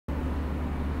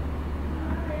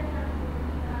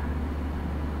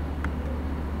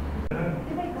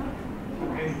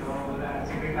So,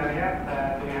 Secretariat,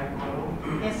 do you have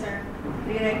quorum? Yes, sir.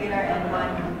 3 regular and 1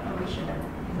 commissioner.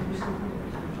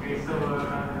 Okay, so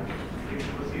let's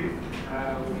proceed.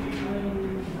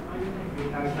 We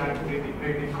now start with the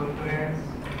credit conference.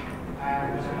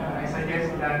 And I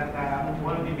suggest that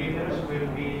all debaters will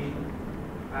be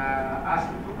asked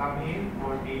to come in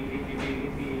for the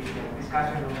eligibility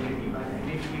discussion of the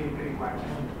eligibility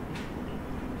requirement.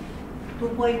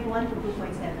 2.1 to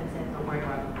 2.7, sir.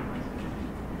 2.1.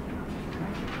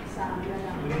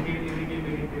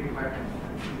 Eligibility requirement.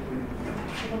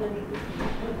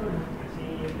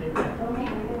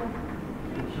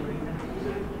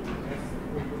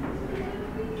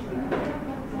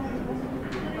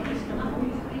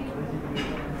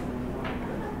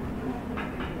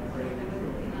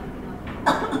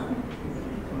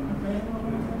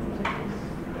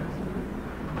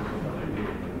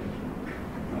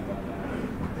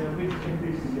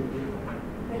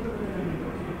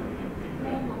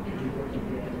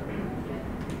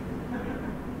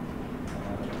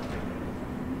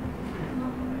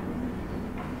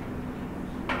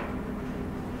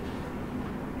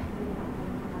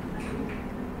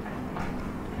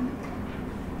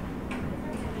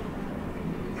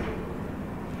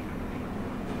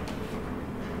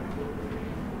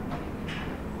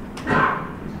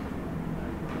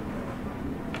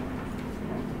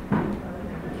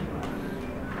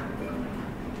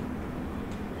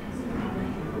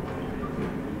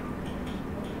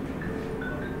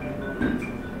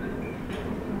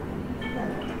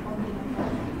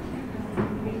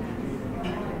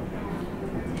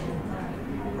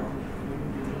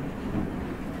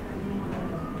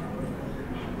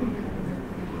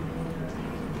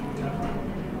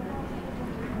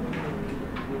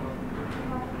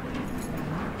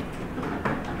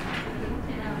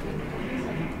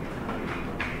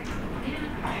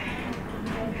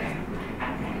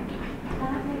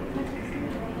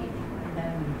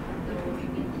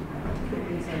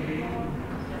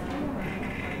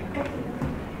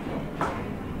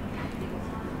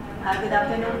 Good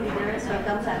afternoon, leaders.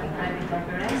 Welcome sa ating private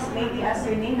conference. Maybe ask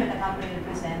your name and the company you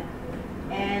represent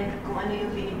and kung ano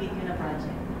yung binibig nyo na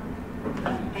project.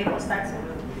 Okay po, start sir.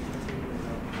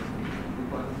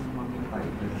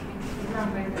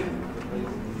 Number 3.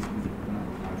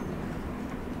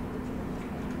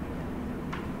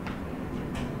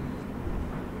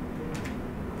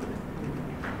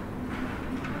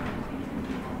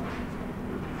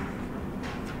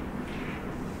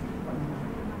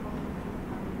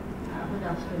 Good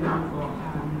afternoon po.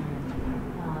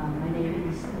 My name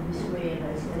is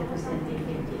Visuela, representing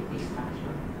KAAP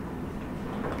Station.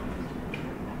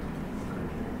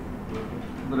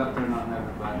 Good afternoon,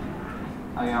 everybody.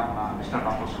 I am Mr.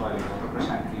 Capuswali,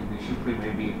 representing the Supreme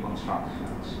Heavy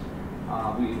Constructions.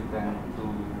 We intend to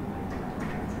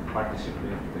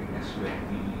participate in the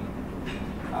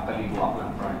Kalibo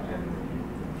Aklan project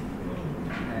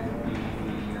and the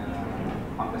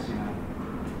Pangasinan.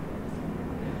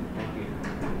 Thank you.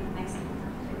 Next.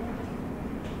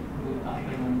 Good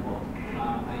afternoon po.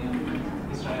 I am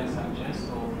Israel Sanchez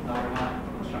of Tower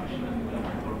Construction and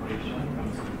Development Corporation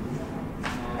from Cebu.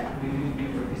 We will be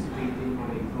participating for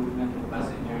the improvement of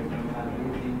passenger terminal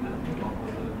building at the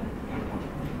Bacolod Airport.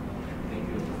 Thank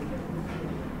you.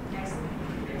 Next.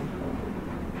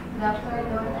 Good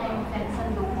afternoon, I'm Fedsan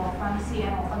Lumo from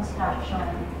CMO Construction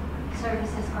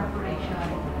Services Corporation.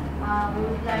 We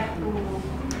would like to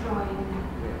join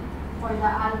for the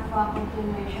Alpha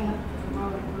continuation of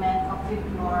improvement of the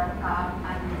floor, CAAP,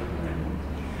 and thank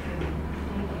you.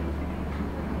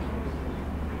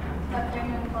 Good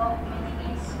afternoon po. My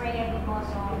name is Freya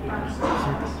Diboso from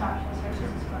CMO Construction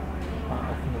Services Corporation.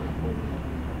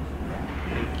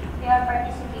 We are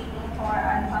participating for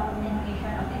Alpha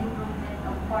continuation of improvement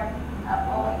of the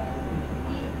floor,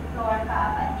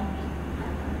 CAAP, and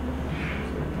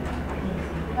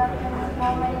Good afternoon po.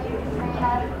 My name is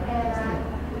Mayat Guerra,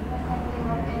 representing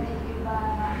of Energy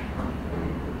Bara.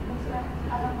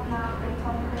 Alam ko na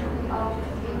completely of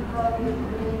employee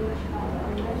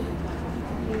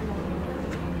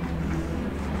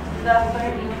Good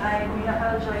afternoon, I'm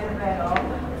Miracle Joy Rivero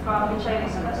from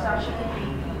Chinese Construction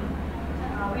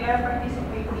and we are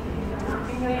participating in the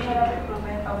continuation of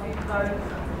improvement of the floor,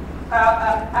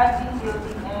 admin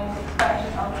building and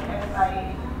expansion of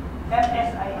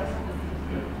FSIS.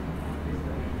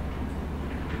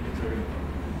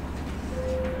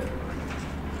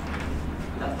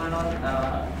 Good afternoon.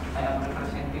 I am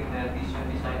representing the Vision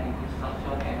Design and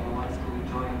Construction, and we want to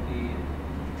join the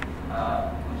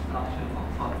construction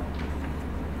of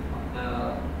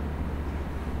the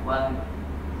one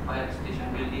fire station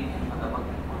building in Magabag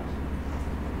Airport.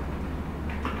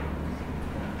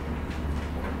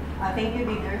 Thank you,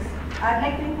 leaders. I'd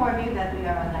like to inform you that we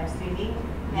are on live streaming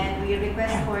and we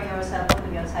request for your cell phone to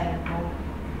be on silent mode.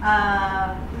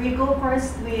 We'll go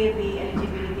first with the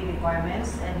eligibility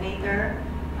requirements and later,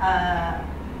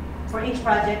 for each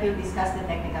project, we'll discuss the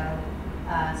technical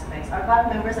specs. Our CAAP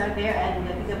members are there and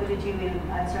the PWG will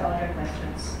answer all your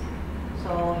questions.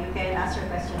 So you can ask your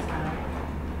questions now.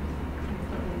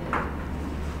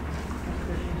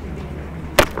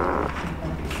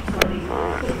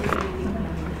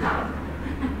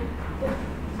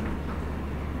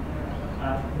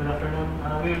 Good afternoon.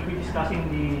 We will be discussing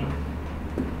the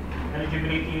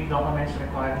eligibility documents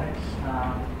requirements.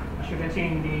 As you can see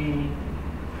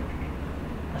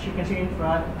in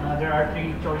front, there are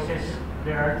three choices.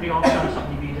 There are three options of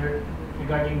the bidder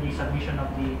regarding the submission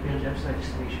of the PhilJEPS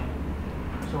registration.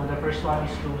 So the first one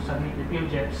is to submit the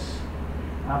PhilJEPS,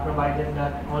 provided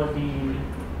that all the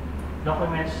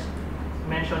documents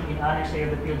mentioned in Annex A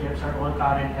of the PhilJEPS are all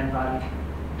current and valid.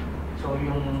 So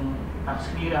yung tax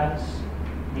clearance,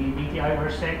 the DTI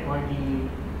or SEC, or the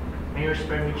mayor's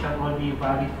permit shall all be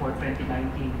valid for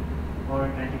 2019 or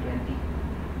 2020.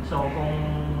 So kung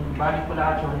valid po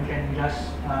lahat yun, you can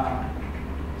just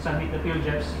submit the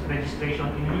PhilJEPS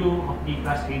registration in lieu of the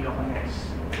Class A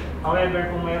documents. However,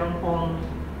 kung mayroon pong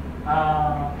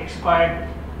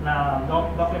expired na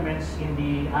documents in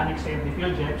the Annex A of the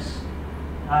PhilJEPS,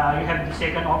 you have the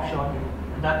second option,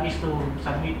 that is to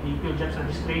submit the PhilJEPS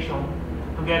registration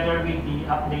together with the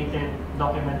updated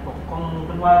document po. Kung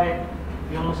kunwari,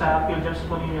 yung sa PhilJEPS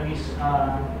po ninyo is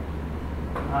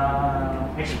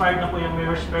expired na po yung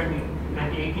mayor's permit,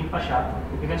 2018 pa siya,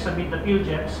 you can submit the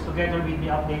PhilJEPS together with the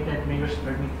updated mayor's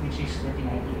permit, which is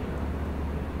 2019.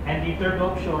 And the third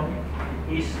option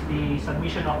is the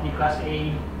submission of the Class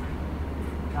A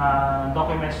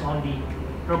documents only,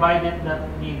 provided that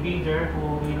the bidder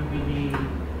who will be the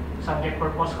subject for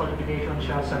post-qualification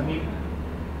shall submit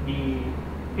the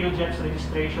PhilJEPS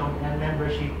registration and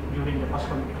membership during the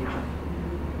post-qualification.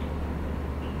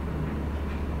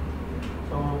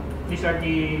 So these are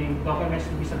the documents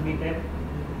to be submitted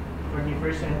for the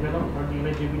first envelope for the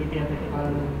eligibility and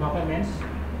technical documents,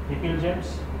 the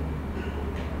PhilJEPS.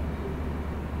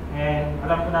 And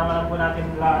alam po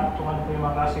natin lahat kung ano po yung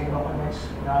mga klase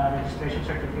documents, the registration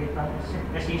certificate from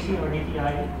SEC or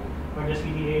DTI or the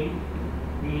CDA,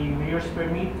 the mayor's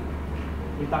permit,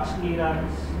 the tax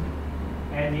clearance,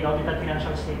 and the audited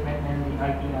financial statement and the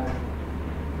ITR,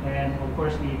 and of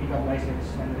course the pickup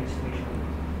license and registration.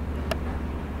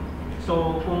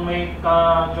 So kung may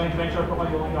joint venture po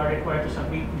kayo, you are required to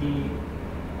submit the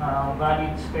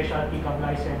valid special pickup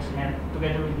license and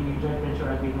together with the joint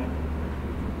venture agreement.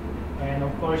 And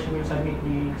of course, you will submit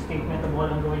the statement of all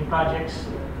ongoing projects.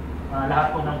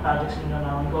 Lahat po ng projects ninyo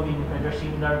na ongoing, whether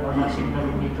similar or not similar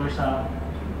in nature sa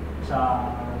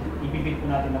ibibid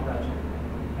po natin na project.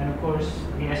 And of course,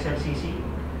 the SLCC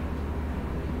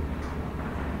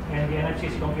and the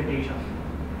NFCC computation.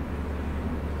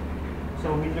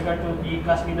 So with regard to the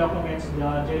Class B documents,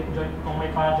 kung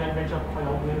may joint venture po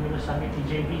kayo, we will submit the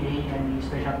JVA and the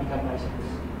special pickup license.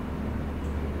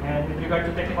 And with regard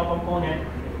to technical component,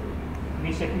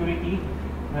 the security,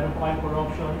 meron po kayong 4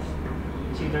 options.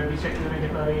 It's either the security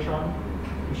declaration,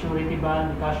 the surety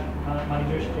bond, the cash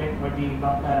manager's check, or the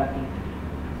bank guarantee.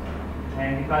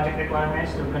 And the project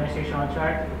requirements, the organizational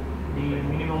chart, the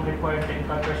minimum required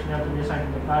technical personnel to be assigned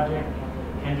to the project,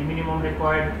 and the minimum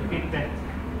required equipment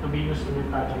to be used in the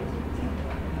project.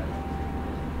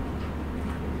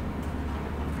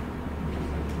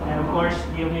 And of course,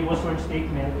 the omnibus word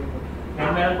statement.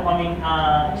 And meron po kaming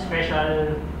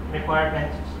special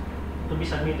requirements to be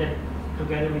submitted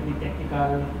together with the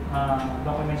technical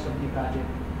documents of the project.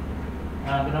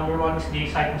 The number one is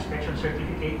the site inspection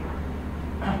certificate.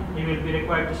 You will be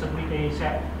required to submit a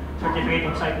certificate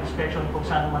of site inspection kung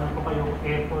saan man po kayo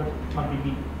airport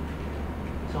magbibid.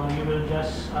 So you will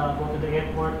just go to the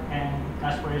airport and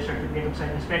ask for a certificate of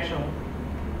site inspection.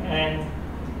 And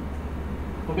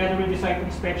together with the site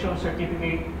inspection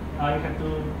certificate, you have to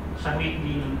submit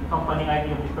the company ID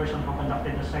of the person who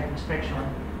conducted the site inspection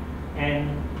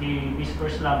and the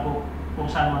visitor's logbook kung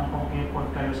saan man pong airport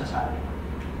kayo sasali.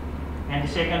 And the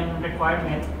second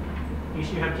requirement is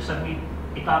you have to submit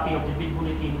a copy of the bid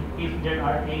bulletin if there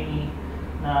are any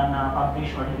na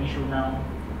publish or issue ng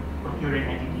procuring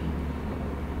entity.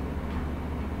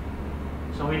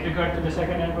 So with regard to the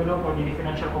second envelope or the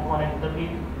financial component of the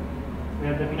bid, we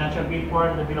have the financial bid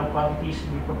form, the bill of quantities,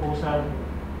 the proposal,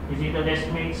 the detailed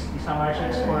estimates, the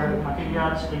summaries for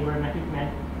materials, labor, and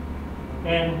equipment.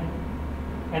 And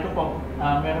ito po,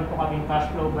 meron po kaming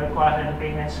cash flow by quarter and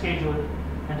payment schedule.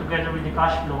 And together with the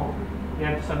cash flow, You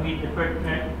have to submit the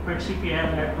per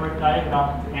CPM network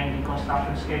diagram and the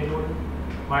construction schedule,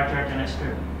 bar chart, and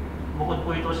ester. Bukod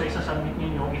po ito sa isa-submit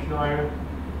ninyo if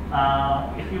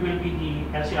you will be the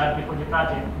LCRP for the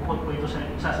project, bukod po ito sa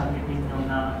isa-submit ninyo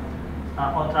na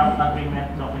contract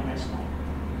agreement documents mo.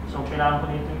 So, kailangan po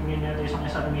ninyo ito isang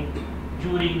submit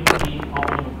during the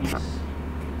opening of bids.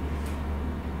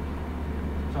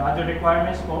 So, other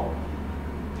requirements po.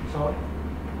 So,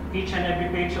 each and every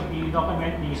page of the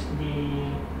document is the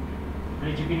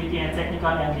eligibility and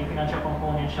technical and the financial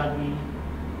component shall be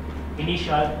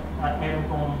initial at meron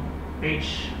pong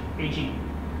paging.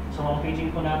 So, ang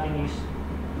paging po natin is,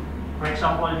 for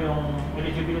example, yung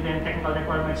eligibility and technical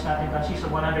requirements natin consists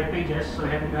of 100 pages. So,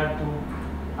 you have to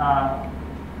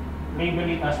label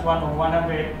it as 1 of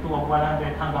 100, 2 of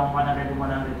 100, hanggang 100 of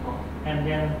 100 po. And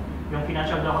then, yung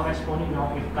financial documents po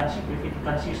ninyo, if it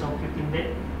consists of 15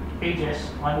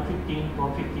 pages, 1 to 15, 2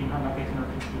 of 15, hanggang 15 of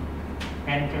 15.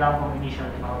 And kailangan pong initial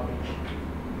power page.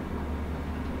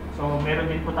 So,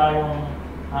 meron din po tayong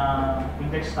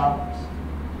index tabs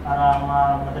para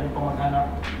madali po maghanap.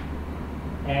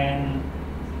 And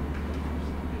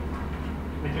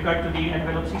with regard to the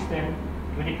envelope system,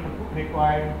 we need to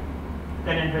require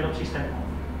 10 envelope system.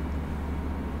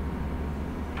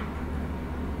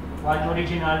 One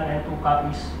original and 2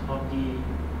 copies of the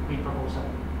bid proposal.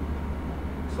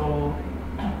 So,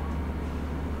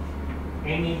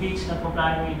 any bids not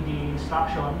complying with the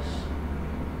instructions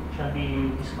shall be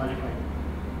disqualified.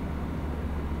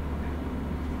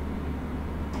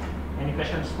 Any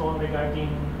questions po regarding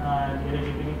the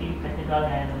eligibility, technical,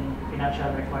 and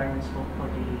financial requirements for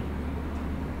the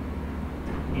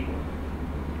bid?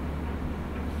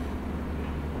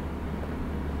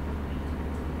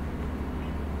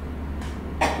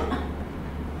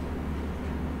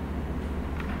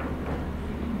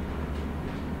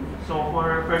 So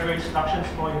for further instructions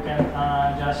po, you can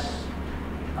just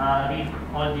read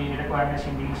all the requirements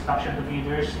in the instruction to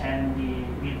bidders and the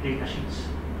bid data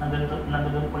sheets.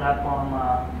 Nandun po lahat po ang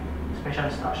special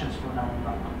instructions po ng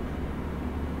BAC.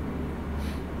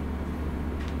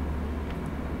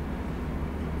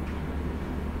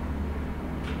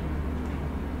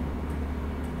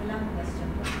 Walang question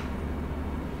po.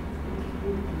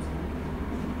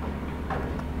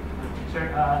 Sir,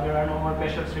 there are no more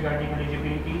questions regarding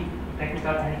eligibility,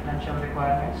 technical, and financial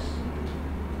requirements.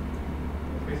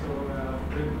 Okay, so we'll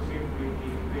proceed with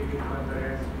the briefing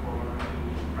conference for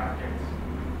the projects.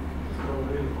 So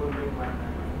we'll follow one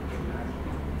class.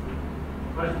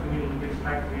 First, we will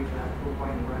start with 2.1,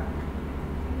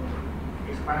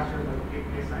 expansion of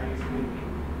SIS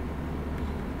building.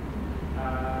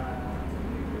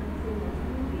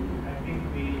 I think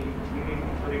we need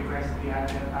to request the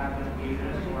other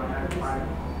leaders who are not part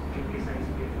of SIS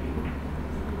building.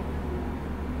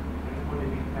 And for the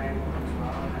meantime,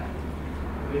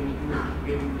 we'll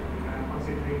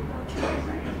concentrate on SIS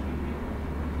building.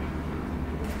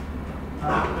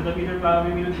 To the bidder,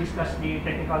 we will discuss the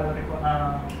technical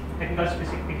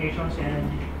specifications and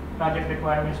project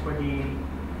requirements for the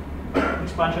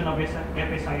expansion of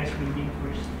FSIS building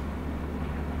first.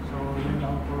 So, yun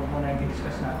yung po muna yung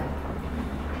discuss natin.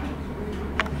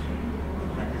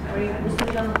 Or gusto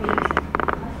nila mapili?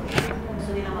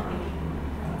 Gusto nila mapili?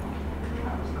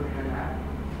 Gusto nila lahat?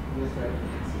 Yes, sir.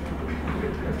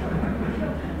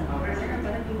 Okay, sige.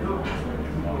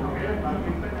 Okay lang,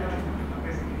 bakit pa dyan?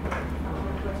 Okay, sige.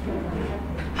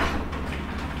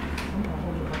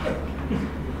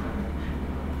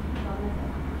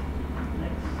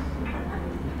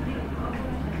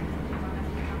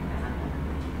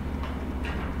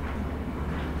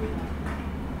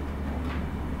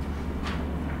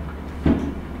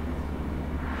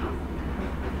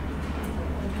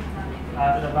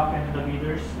 To the BAC and to the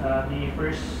bidders, the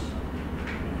first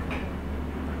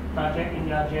project in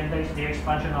the agenda is the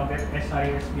expansion of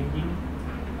SIS building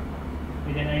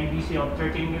with an IBC of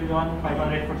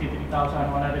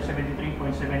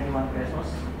 13,543,173.71 pesos.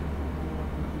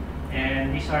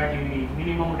 And these are the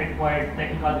minimum required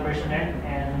technical personnel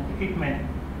and equipment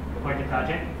for the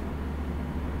project.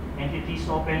 Entities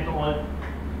open to all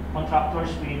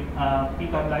contractors with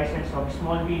pickup license of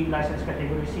small B license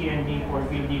category C and D for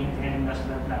building and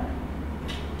industrial plant.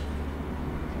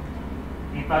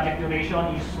 The project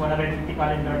duration is 150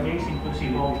 calendar days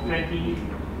inclusive of 20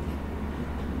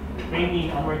 rainy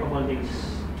unworkable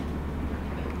days.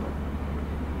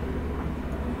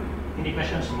 Any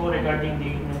questions po regarding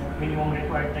the minimum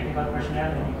required technical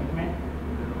personnel and equipment?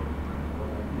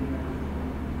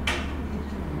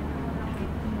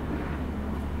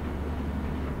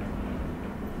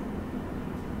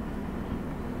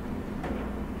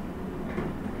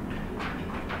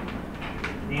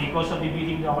 The cost of the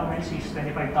bidding documents is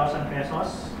 25,000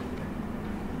 pesos.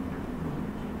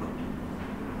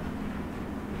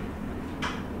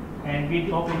 And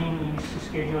bid opening is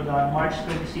scheduled on March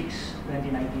 26,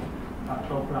 2019 at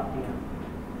 12 o'clock p.m.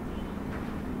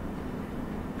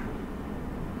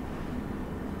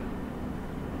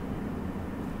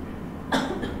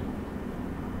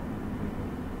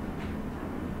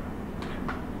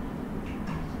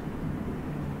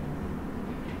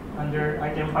 Under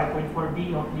item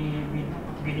 5.4B of the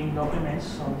bidding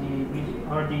documents of the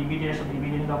bidders of the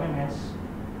bidding documents,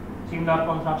 similar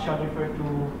contracts shall refer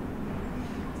to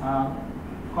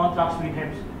contracts which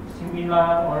have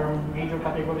similar or major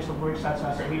categories of work such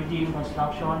as building,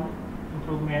 construction,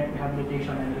 improvement,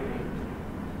 rehabilitation, and repair.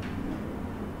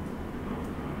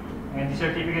 And the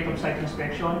certificate of site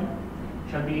inspection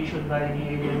shall be issued by the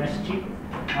ADMS Chief,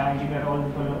 Engineer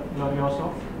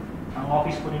Glorioso. Ang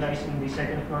office po nila is in the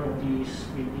second floor of this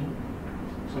building.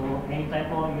 So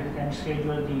anytime po you can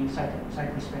schedule the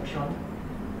site inspection.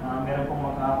 Meron pong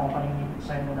mag-accompanying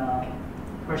sign mo na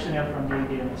personnel from the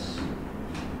ADMS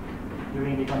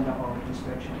during the conduct of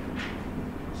inspection.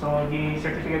 So the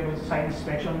certificate of site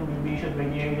inspection will be issued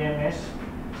by the ADMS,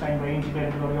 signed by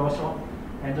Engineer Glorioso,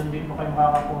 and doon din po kayo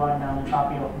makakakuha ng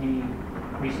copy of the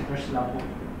visitor's log.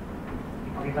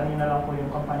 Ipakita niyo na lang po yung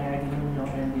company ID niyo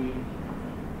and the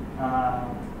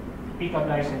pick-up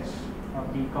license of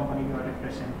the company you are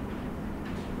representing.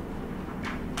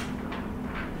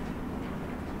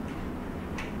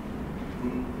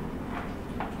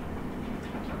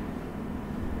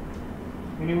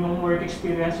 Minimum work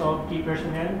experience of key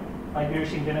personnel, 5 years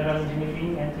in general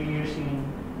engineering and 3 years in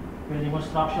building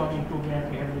construction, improvement,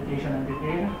 rehabilitation, and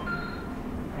repair.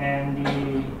 And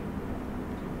the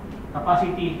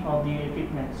capacity of the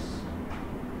equipments,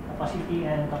 capacity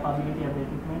and capability of the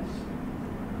equipments.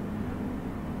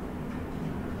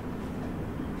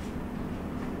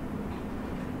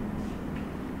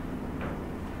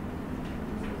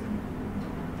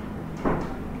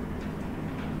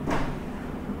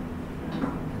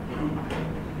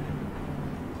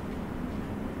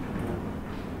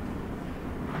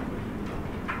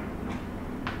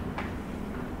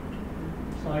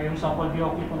 So yung sample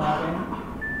BOQ po natin,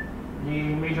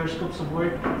 the major scopes of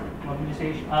work,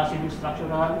 mobilization, civil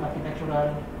structural,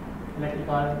 architectural,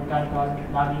 electrical, mechanical,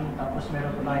 logging, tapos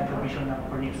meron po tayong provision ng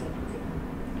furniture.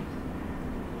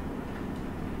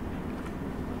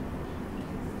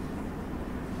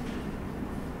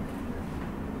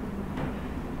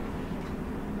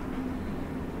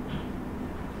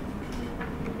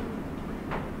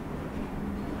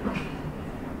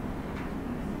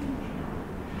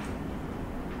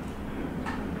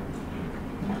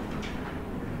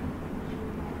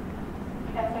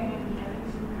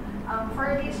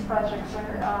 For this project, sir,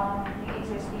 the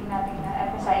existing natin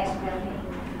na FSIS building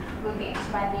will be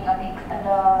expanding on the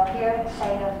rear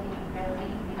side of the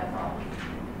building dito po.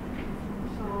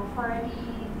 So for the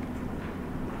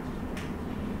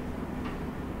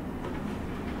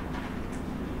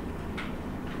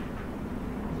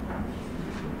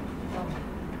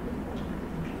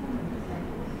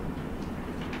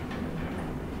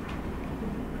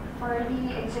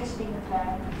existing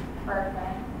plan,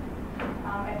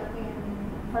 ito po yung,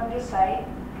 from this side,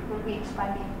 will be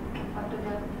expanding onto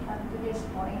this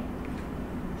point.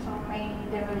 So may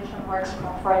demolition works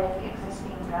po for the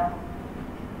existing ground.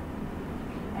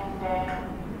 And then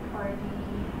for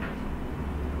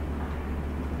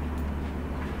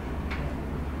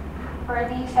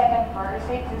the second floor,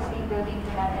 sa existing building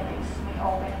din natin is may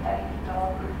open tayo dito.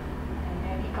 And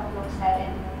then i-close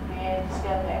natin with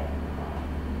steel deck.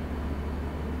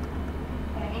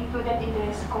 Included in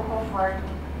the scope of work,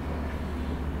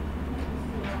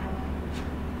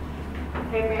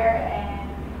 repair and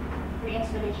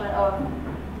reinstallation of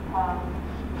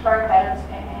floor tiles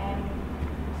and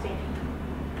safety,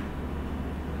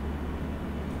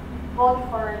 both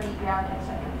for the ground and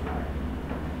second floor.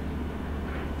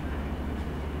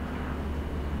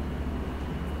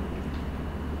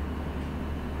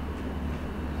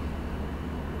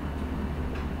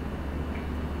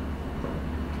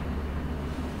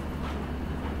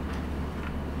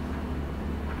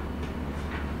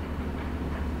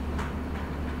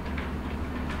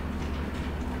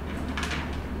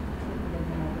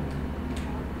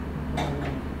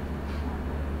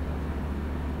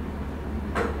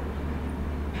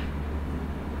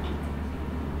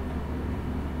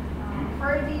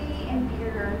 For the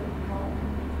interior,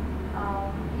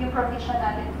 yung provision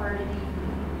natin for the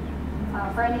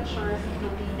furnitures,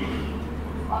 including the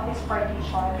office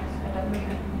partitions,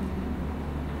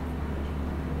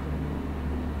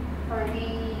 for the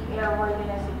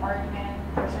airworthiness department,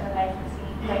 personal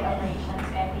licensing, like operations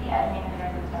and the admin and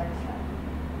regulatory staff.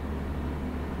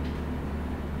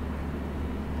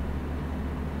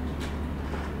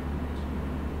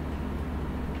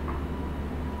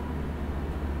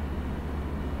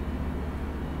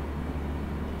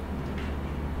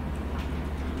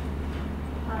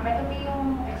 Ito po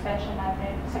yung extension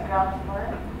natin sa ground floor.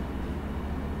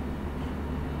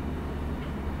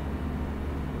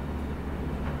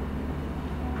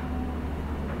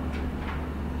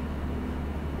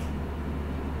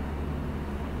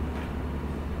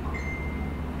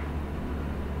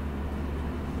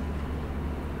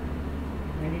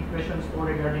 Any questions po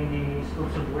regarding the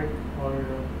scopes of work or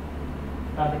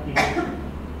project details?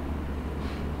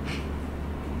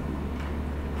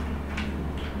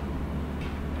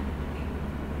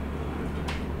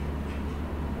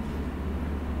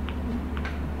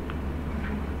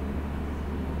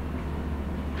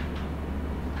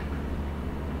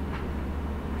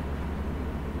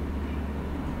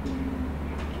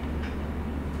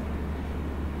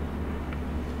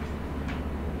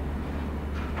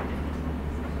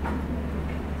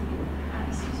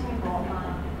 Excuse me po,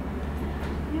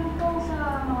 yung po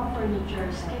sa mga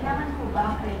furnitures, kailangan po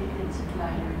ba accredited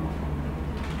supplier mo?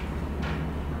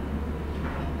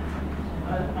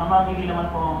 Ma'am, hindi naman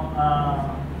po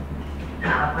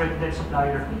accredited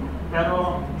supplier.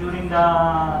 Pero during the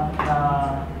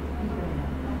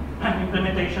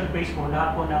implementation phase po,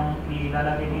 lahat po ng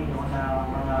ilalagay ninyo na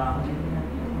mga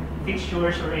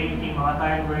fixtures or anything, mga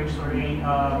tile works or any,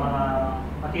 mga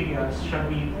materials shall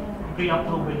be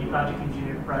pre-approved by the project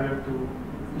engineer prior to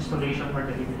installation or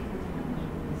delivery.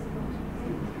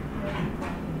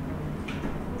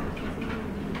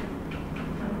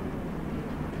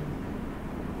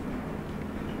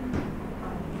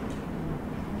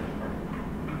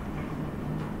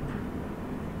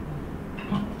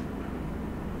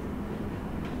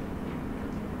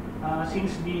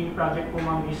 Since the project po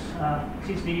ma'am is,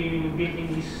 since the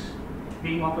building is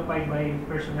being occupied by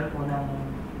personnel po ng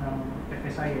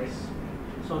FSIS,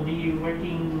 so the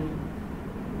working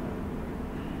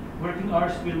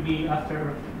hours will be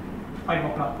after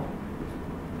 5 o'clock po.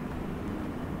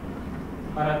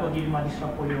 Para po di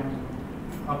ma-disrupt po yung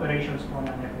operations po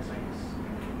ng FSIS.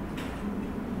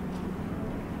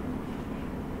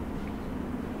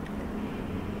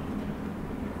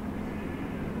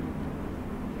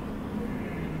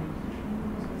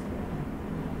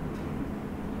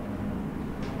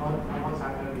 About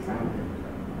Saturday, Sunday.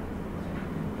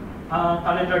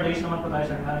 Calendar days naman po tayo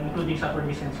sir, including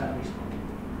Saturdays and Sundays po.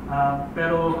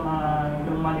 Pero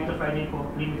yung Monday to Friday po,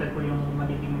 limited po yung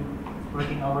magiging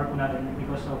working hour po natin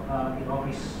because of the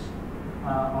office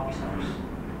hours.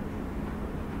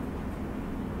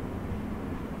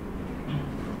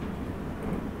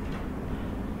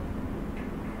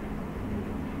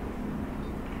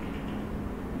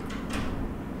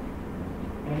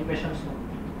 Any questions po?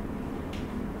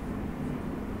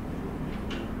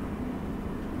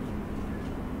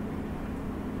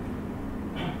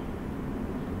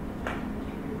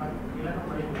 Ilan ang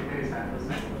pala yung interesado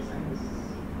sa science?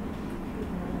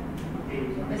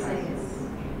 Okay, SIS.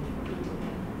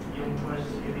 yung first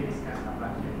yung discuss na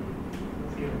project.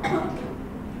 Sino pa?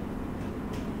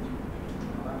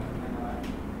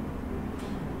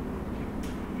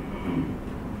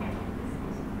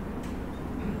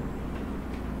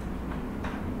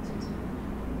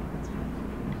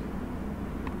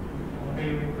 Okay,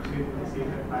 we proceed to the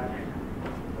second project.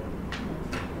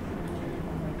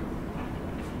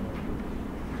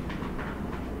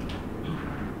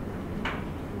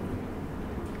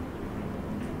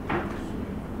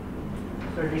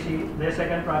 So the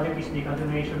second project is the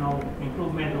continuation of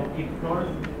improvement of fifth floor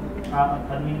at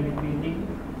admin building.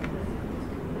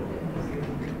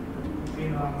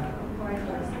 Sino ang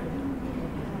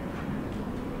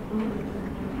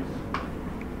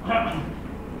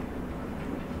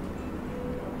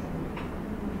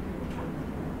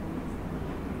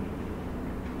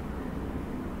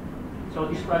So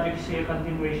this project is a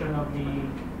continuation of the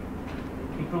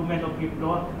improvement of fifth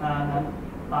floor.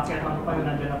 Paakyat lang po kayo,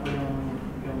 nandiyan na po yung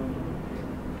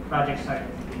project site.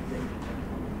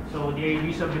 So the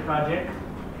IDs of the project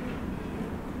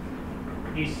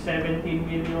is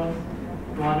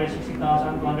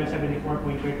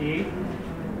 17,260,274.38,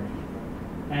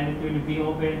 and it will be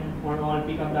open for all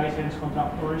pickup license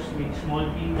contractors with small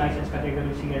P license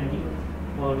category C and D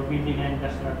for building and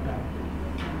industrial plant.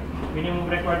 Minimum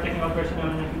required technical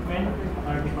personnel and equipment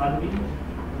are the following.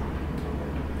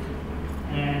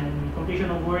 And completion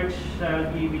of works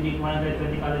shall be within 120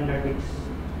 calendar days.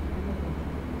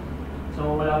 So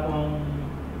wala pong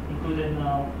included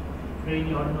na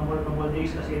rainy or non-workable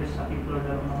days kasi sa fifth floor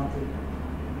na naman po.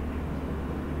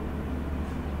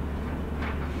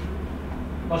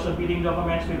 Cost of building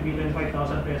documents will be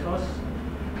 25,000 pesos.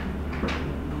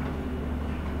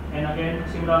 And again,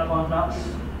 similar contracts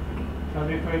shall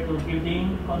refer to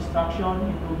building, construction,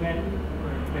 improvement,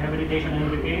 rehabilitation,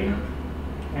 and repair.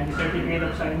 And the certificate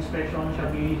of site inspection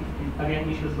shall be again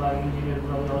issued by Engineer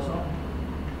Brauloso.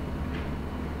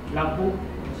 Logbook,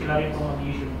 sila rin po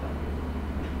mag-issue nito.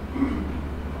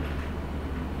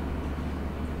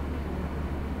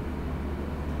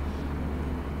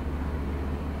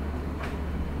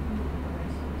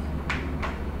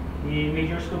 The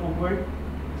major scope of work,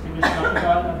 civil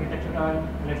structural, architectural,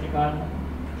 electrical,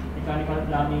 mechanical,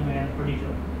 plumbing, and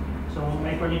furniture. So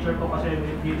my furniture po kasi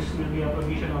this will be a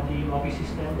provision of the office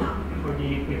system for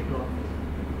the 5th floor.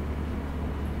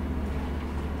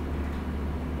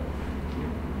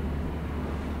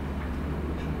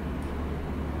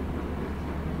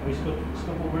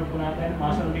 Scope of work po natin,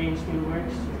 masonry and steel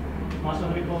works.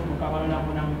 Masonry po, magkakaroon lang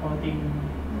po ng konting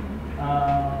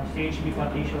stage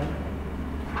bipartition.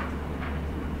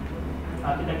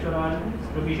 Architectural,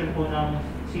 provision po ng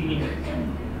ceiling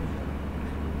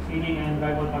and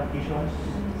drywall partitions,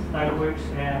 tile works,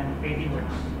 and painting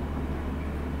works.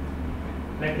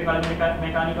 Electrical,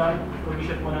 mechanical,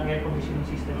 provision po ng air conditioning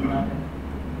system po natin.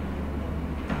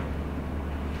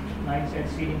 9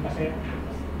 sets ceiling cassette.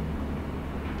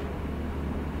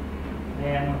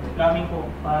 And plumbing po,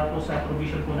 para po sa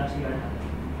provision po ng CR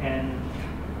and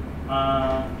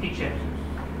kitchen.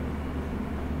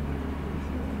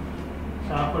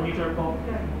 Sa furniture po,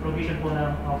 provision po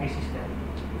ng office system.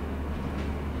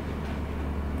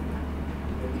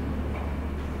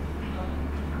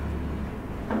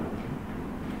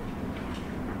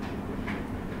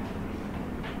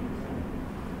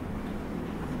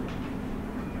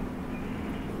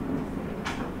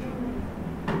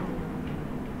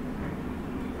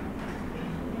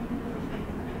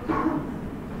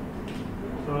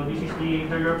 So this is the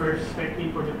interior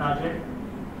perspective for the project.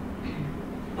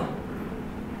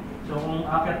 So kung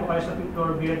akit po kayo sa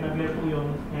picture, beard na beard po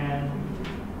yun, and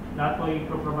lahat po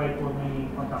i-provide po may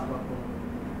contractor po.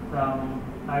 From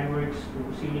tile works to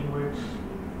ceiling works,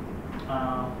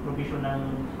 provision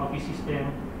ng office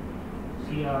system,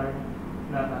 CR,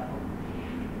 lahat po.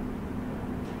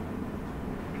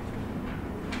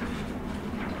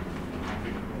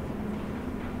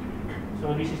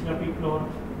 So this is the fifth floor.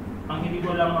 Ang hindi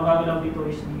ko lang magagalaw dito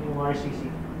is the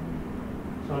ORCC.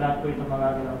 So lahat po ito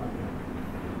magagalaw natin.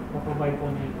 Provide po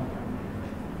niya ito.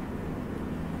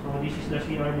 So this is the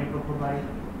CR may provide.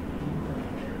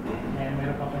 And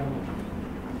meron pa kayo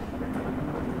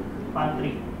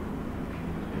pantry.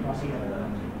 CR.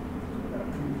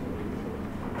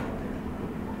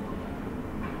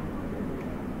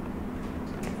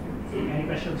 Any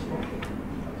questions po?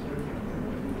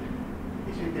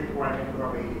 Is it required to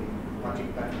have a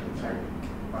matching plan inside?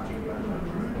 Matching plan?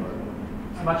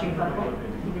 Matching plan po?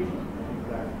 Hindi.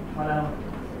 Wala naman.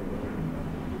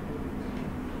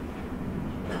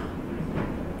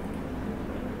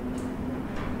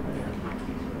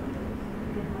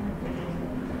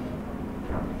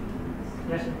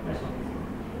 Yes, yes.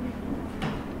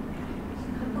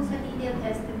 Kung sa detailed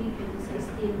estimate dun sa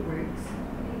steel works,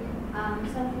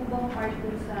 saan po bang part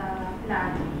dun sa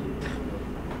plan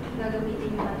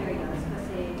gagamitin yung materials?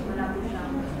 Kasi wala po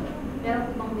siyang, meron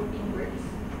po bang roofing works?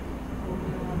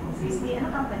 Ano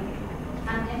company?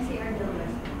 Ang NCR Del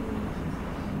West.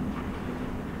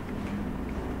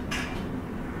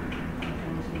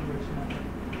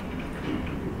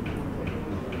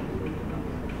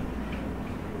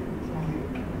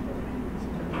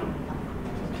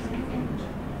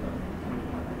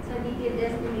 Sa detailed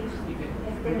estimate po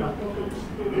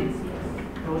page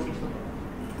 2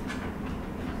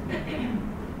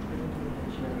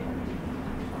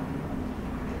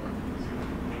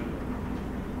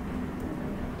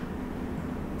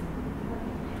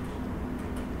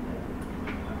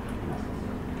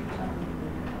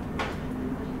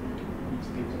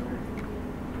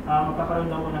 magkakaroon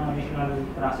daw po ng additional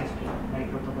process po na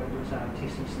i-protocol po sa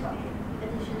existing structure.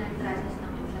 Additional process na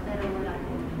po siya, pero wala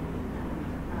po.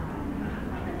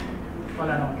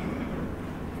 Wala naman.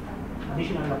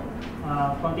 Additional lang.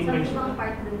 Konting Saan range po po. bang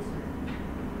part dun, sir?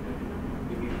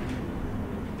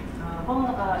 Kung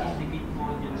naka-indicate mo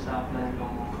dyan sa plan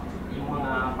yung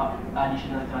mga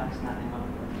additional classes natin,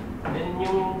 then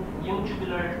yung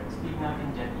tubular steel natin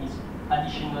dyan is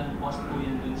additional cost po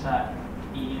yun dun sa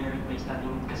i-replace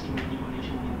natin kasi may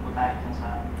demolition din po tayo dun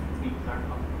sa big floor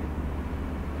po.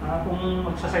 Kung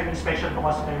magsa-site inspection po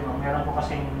kasi kayo, meron po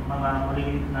kasing mga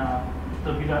maliliit na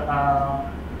tubular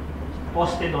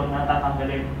poste doon na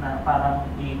tatanggalin na parang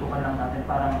iikupan lang natin,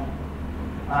 parang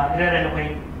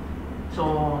i-relocate.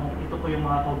 So ito po yung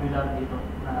mga tubular dito.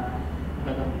 na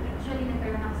gagamitin. Actually,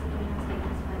 nagkaroon ako sa kami ng site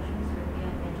inspection, sir, kaya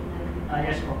medyo na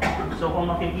Yes po. So kung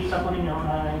makikita po ninyo,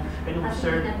 can you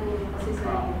observe, kasi sir,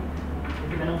 if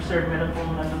you can observe, meron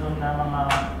pong nandun na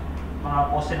mga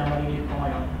poste na maliliit po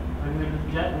ngayon. We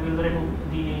will remove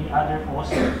the other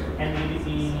post and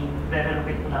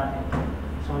i-relocate po natin.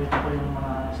 So ito po yung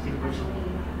mga steel bars.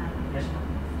 Yes po.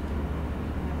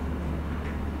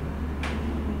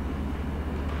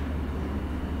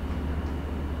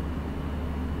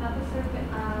 tapos sir,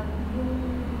 yung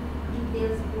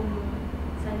details kung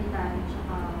sanitary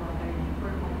tsaka water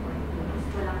for comfort,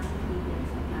 gusto lang sa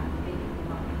details at namin, pwede po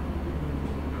ba?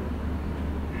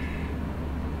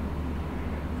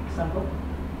 Saan po?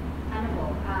 Ano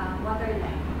po, water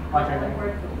line. Water line.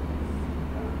 Comfort flows.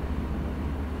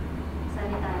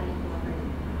 Sanitary water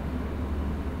line.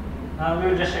 We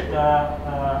will just check the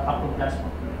approved plans po.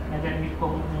 And then if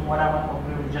kung wala man po,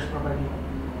 we will just provide it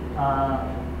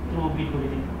through bid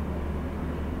bulletin po.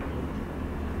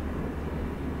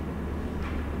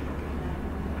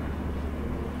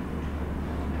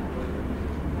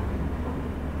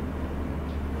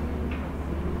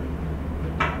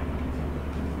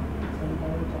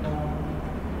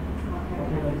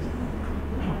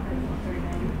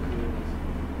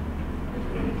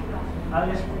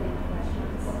 Yes po.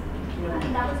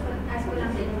 Tapos ask ko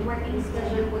lang din, working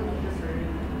schedule po dito, sir.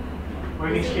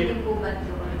 Working Same schedule. din po ba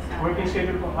doon sa... Working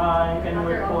schedule po, you can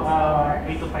work po 8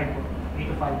 to 5 po. 8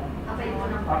 to 5. Okay po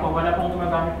ng Ako, wala pong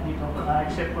gumagamit dito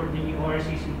except for the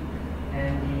ORCC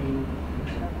and the...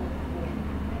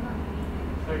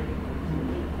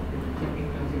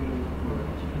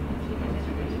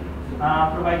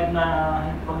 provided na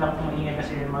huwag lang po maingay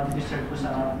kasi ma-disturb po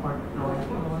sa fourth floor,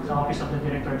 sa Office of the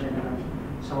Director General.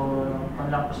 So, pan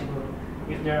lang po siguro.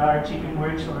 If there are chipping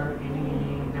works or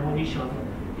any demolition,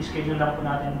 schedule lang po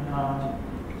natin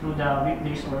through the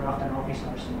weekdays or after office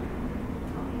hours.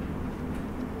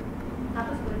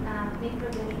 Tapos po, may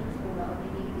provisions po ba o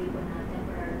binibigay po na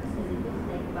temporary facilities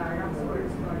like barracks or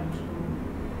storage room?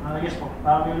 Yes po.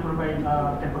 We will provide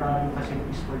temporary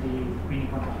facilities for the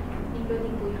clinic po.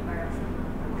 Including po yung barracks na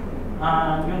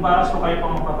Yung barracks po kayo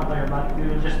pang magpapatayo, but we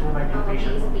will just provide the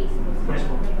location po. space po. Yes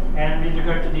po. And with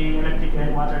regard to the electric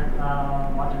and water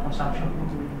consumption,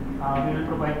 we will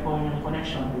provide po yung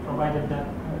connection provided that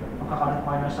magkakaroon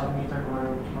po kayo ng sub-meter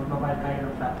or magbabayad kayo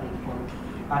ng flat rate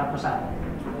para po sa akin.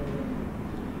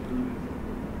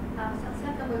 Tapos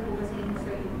acceptable po kasi yung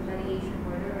sir yung variation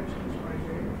order or change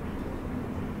order.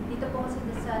 Dito po kasi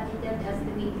sa detailed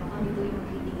estimate, kung dito yung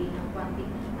magbibigay ng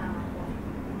quantity tama po.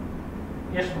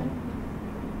 Yes po.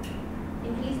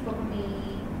 In case po kung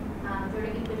may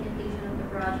during implementation of the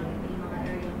project, may mga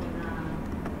area po na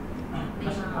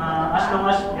may mga As long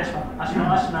as, yes po, as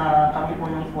long as na kami po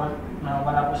yung fault na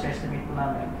wala po sa estimate po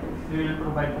namin, we will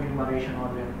provide po yung variation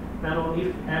order. Pero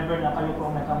if ever na kayo po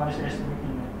ang nagkamali sa estimate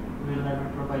niyo, we will never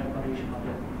provide variation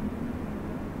order.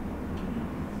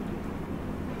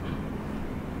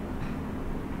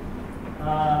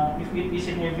 If it is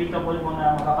inevitable po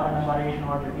na makakaroon ng variation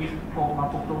order, if po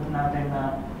mapuprove natin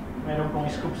na meron pong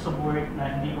scopes of work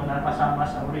na hindi po napasama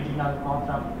sa original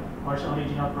contract or sa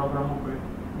original program of work,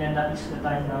 then that is the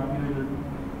time na we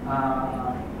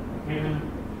will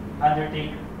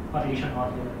undertake variation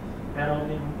order. Pero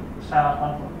sa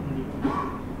contract, hindi po.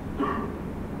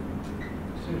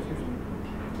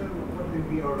 So what will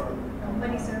be our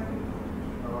Company, sir.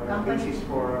 basis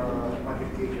for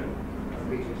quantification?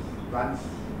 Basis plans?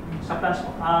 Sa plans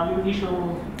po, we will issue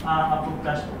approved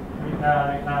plans po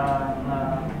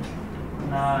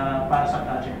na para sa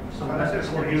project. So Para that sir, is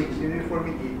for the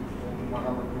uniformity, kung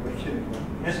makapag-provision ko.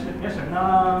 Yes, sir.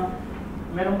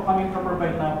 Meron po kami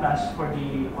provide na plans for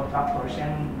the contractors,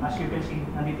 and as you can see,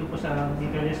 nandito po sa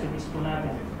detail estimates po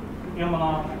natin yung mga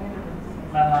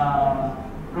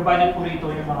provided po rito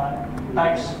yung mga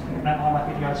types ng mga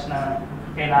materials na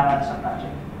kailangan sa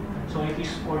project. So it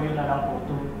is for you na lang po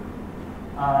to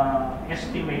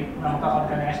estimate, na magkakaroon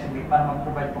ka ng estimate para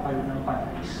mag-provide po kayo ng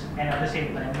quantities, and at the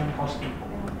same time yung costing po.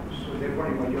 So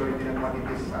therefore, the majority ng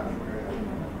quantities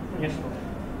Yes po.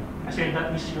 Kasi that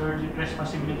is your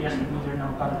responsibility as a leader na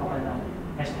magkaroon po kayo ng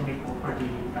estimate po for the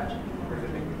project.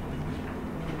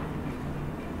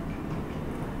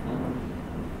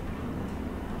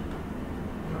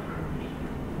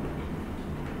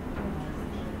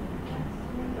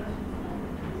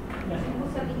 Yes. Yung po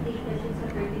sa vintage question sa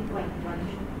 13.1,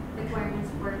 requirements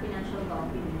for financial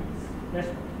documents. Yes.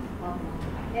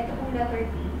 Ito pong letter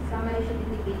T, summary should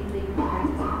indicate the unit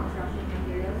prices of construction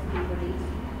materials, labor rates,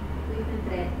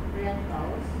 equipment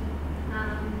rentals.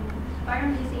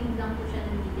 Parang the same lang po siya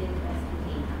ng detailed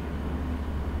estimate.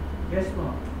 Yes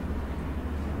po.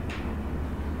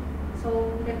 So,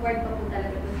 required pa po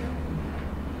talaga ito, sir?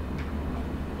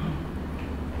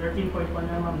 13.1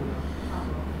 na ma'am.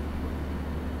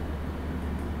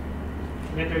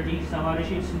 Letter D, summary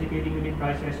sheets indicating unit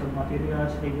prices of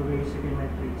materials, labor rates,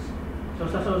 equipment rates. So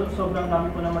sa sobrang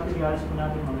dami po ng materials po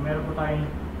natin ma'am, meron po tayong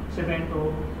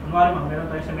semento, kunwari ma'am,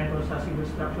 meron tayong semento sa civil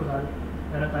structural,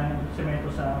 meron tayong semento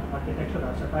sa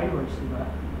architectural, sa tileworks, di ba?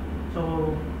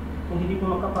 So, kung hindi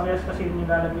po magkaparehas kasi yung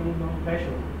nilalagay yung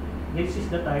presyo, this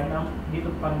is the time na dito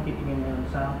pang titingin ngayon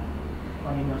sa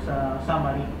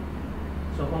summary.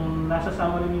 So, kung nasa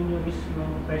summary ninyo is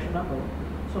yung presyo na to,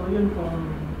 so yun pong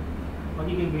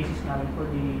magiging basis namin for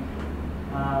the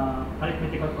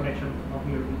arithmetical correction of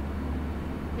your rate.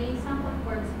 May sample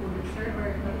forms po, sir, or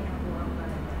kami na po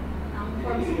ang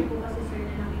forms po kasi, sir,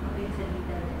 na nakita ko yung sa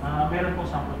detail. Meron po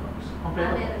sample forms.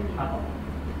 Kompleto meron din. ako.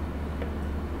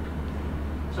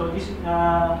 So, this,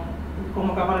 kung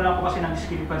magkakaroon lang po kasi ng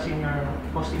discrepancy in your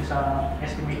costing sa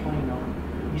estimate po ninyo,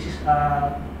 this is,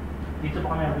 dito po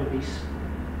kami mag-base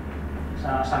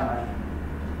sa summary.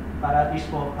 Para at least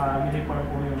po, uniform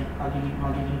po yung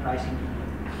magiging pricing.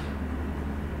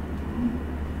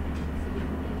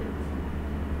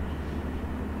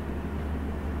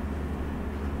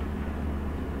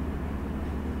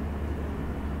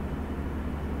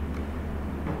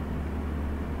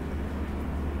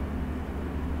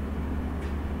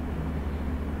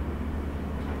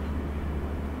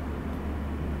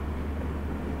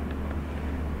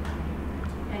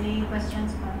 Any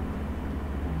questions pa?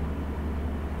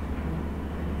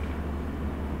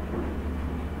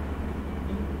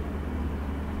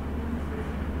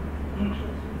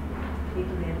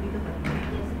 Dito pa.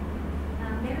 Yes.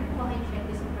 Meron po ba kayong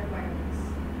checklist of requirements?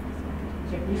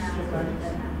 Checklist requirements.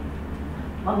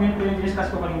 Ma'am, yun po yung discuss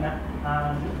ko kanina,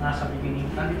 nasa beginning.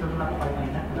 Nandito na po kayo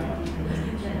kanina.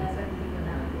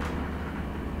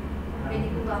 Pwede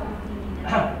po ba akong hindi na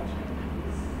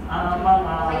checklist? Ma'am,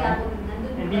 Kaya po,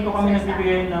 nandun po hindi ko kayo, kami sir,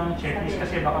 nagbibigay sa- ng checklist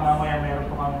kasi baka mamaya meron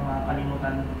po kang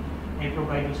kalimutan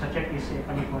i-provide sa checklist,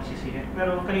 kami po sisihin.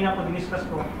 Pero kanina po diniscuss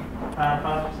ko,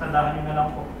 pastandahan nyo na lang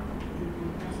po.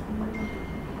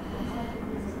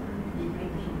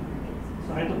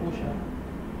 So ito po siya.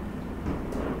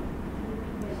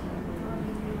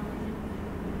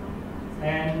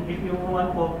 And if you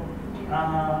want po,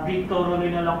 read thoroughly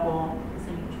na lang po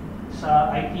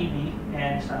sa ITV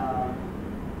and sa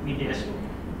BDS po.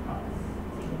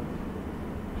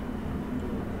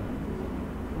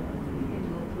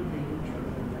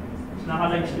 So,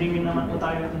 naka-live streaming naman po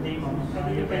tayo today, ma'am.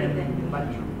 You can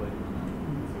watch.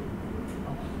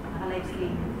 Naka-live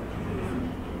stream.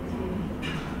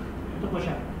 Ito po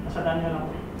siya. Nasa daan na lang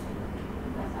po.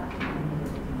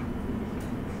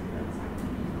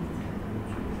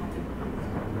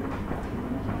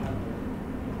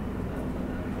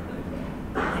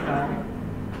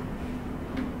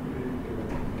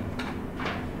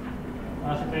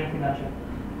 Nasa tayo yung financial.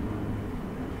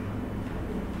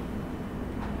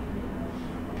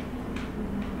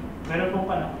 Meron pong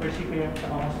pa per CPM sa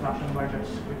mga construction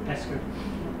budgets with test script.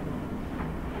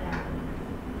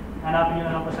 Hanapin nyo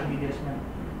na lang po sa BDS na.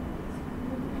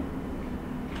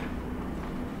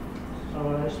 So,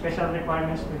 special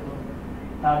requirements po ito.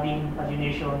 Tagging,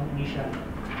 pagination, initial.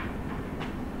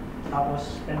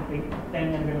 Tapos, 10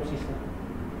 envelope system.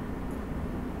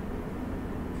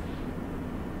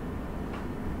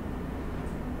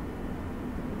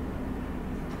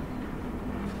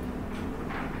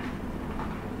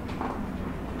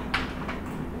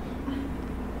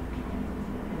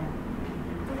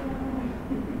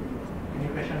 Any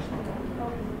questions po?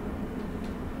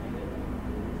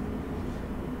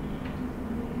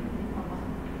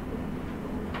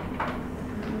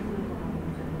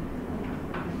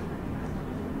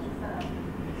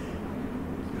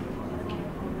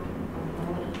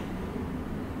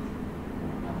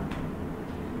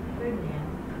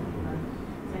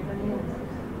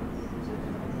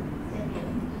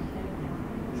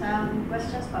 Some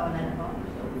questions pa, wala na po?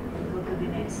 Go to the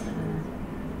next.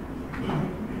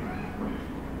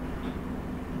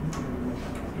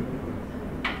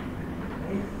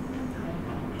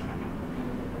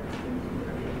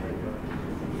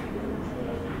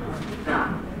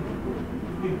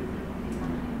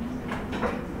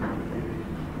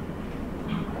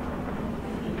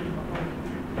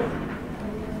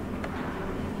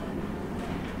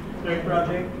 Third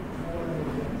project,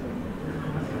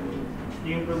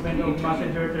 the improvement of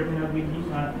passenger terminal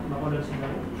building at Bacolod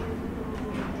Sigal.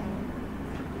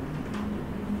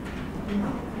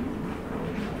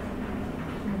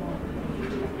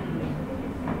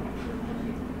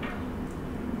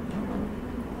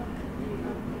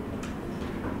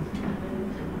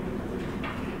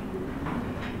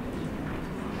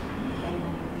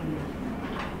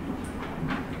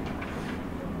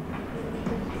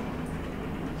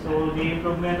 So the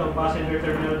improvement of passenger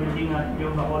terminal building at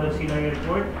yung Bacolod Sila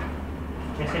Airport,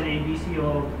 SNABC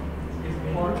of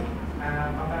 4.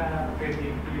 Baka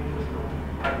pwede yung gusto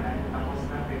part-time, tapos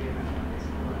na pwede na.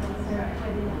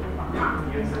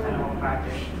 Yun sa dalawang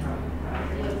project.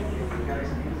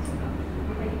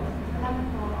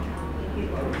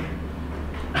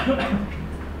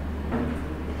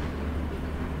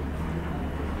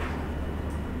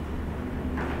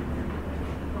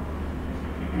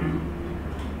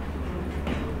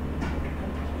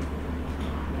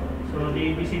 So the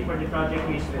ABC for the project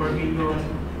is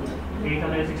 4,869,396.92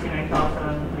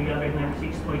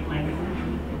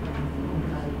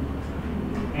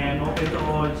 and open to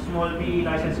all small B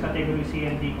license category C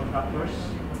and D contractors.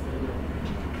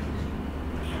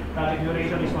 Project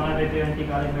duration is 120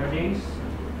 calendar days.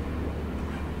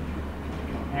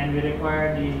 And we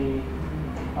require the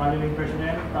following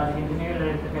personnel: project engineer,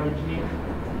 electrical engineer,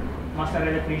 master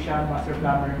electrician, master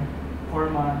plumber,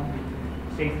 foreman,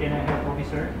 safety and health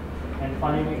officer, and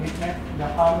following equipment: the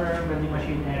hammer, welding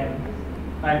machine, and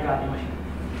tile cutting machine.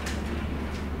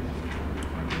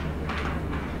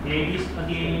 The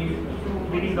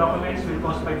bidding documents will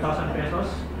cost 5,000 pesos,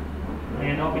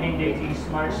 and opening date is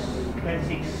March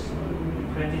 26,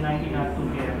 2019 at 2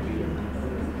 p.m.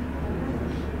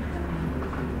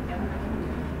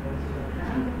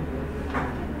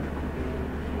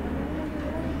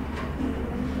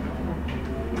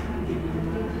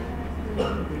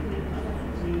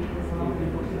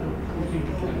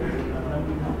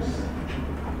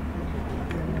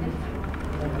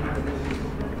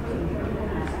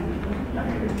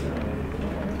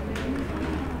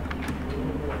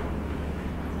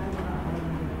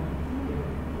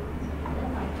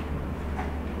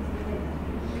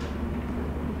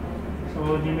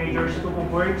 So the major scope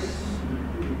of works: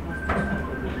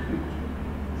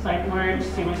 site works,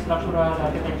 civil structural,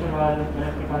 architectural,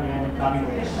 electrical, and plumbing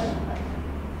works.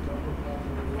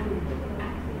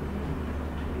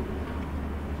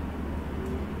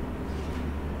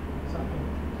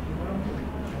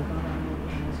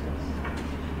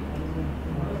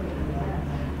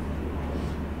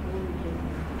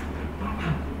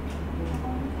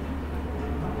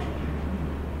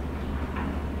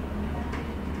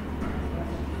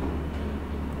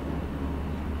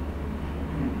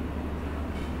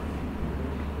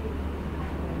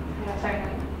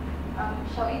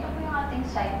 So ito po yung ating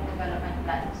site development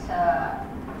plan sa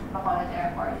Bacolod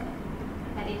Airport.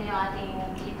 Nandito yung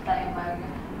ating lead tayo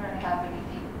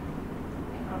mag-rehabilitate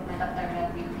improvement of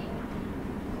terminal building.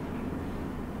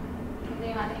 Ito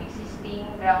yung ating existing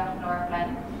ground floor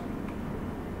plan.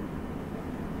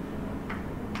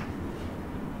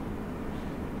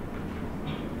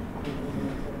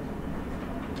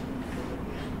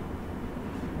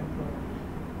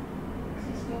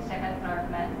 Existing second floor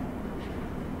plan.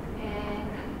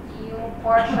 Yung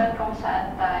portion kung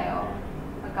saan tayo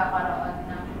magkakaroon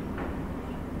ng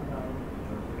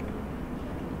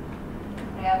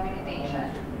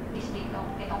rehabilitation is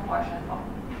itong portion po.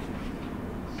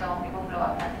 So, i-blow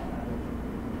up natin.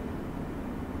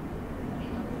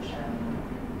 Dito po siya.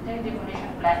 Ito yung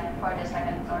demolition plan for the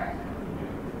second floor.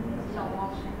 So,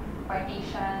 most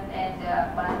partition and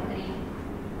pantry.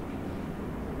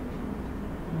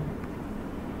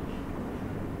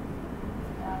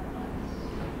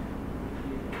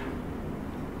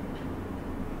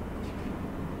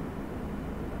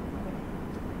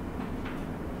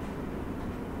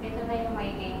 Ito na yung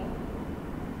magiging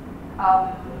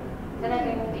ito na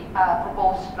yung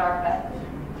proposed floor plan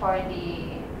for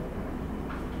the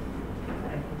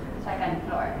second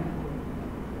floor.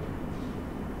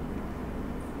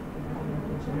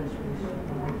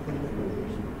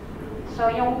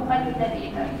 So yung kanina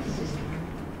dito is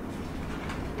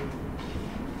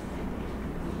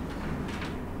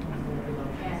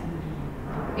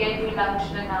VIP lounge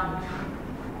na ng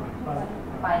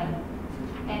 5.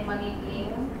 And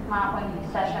magiging mga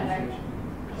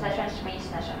session space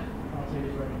na siya.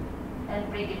 And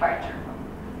pre-departure po.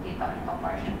 Dito, itong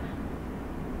portion.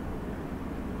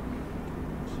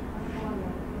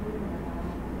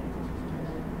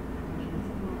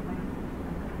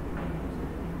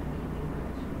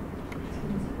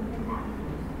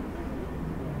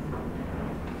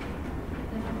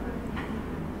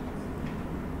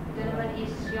 Ito naman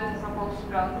is yung proposed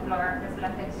ground floor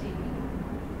reflected ceiling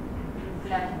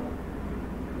plan.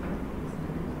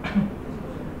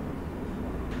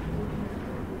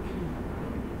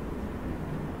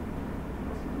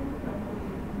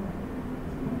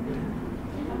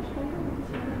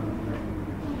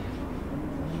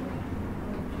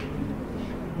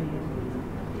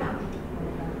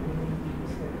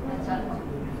 That's all po.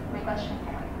 May question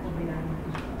po kayo?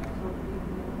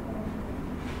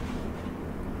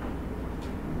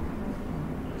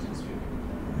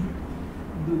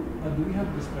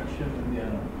 have restriction on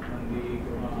the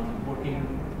working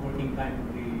time of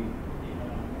the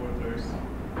workers?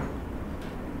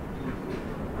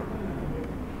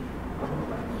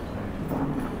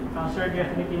 Sir,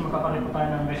 definitely magkakaroon po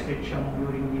tayo ng restriction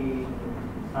during the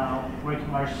working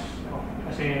hours po.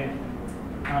 Kasi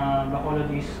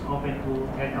Bacolod is open to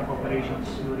aircraft operations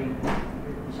during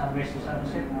sunrise to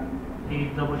sunset.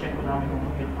 I-double check po namin kung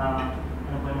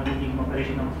ano po yung magiging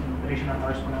operational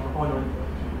hours po ng Bacolod.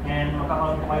 And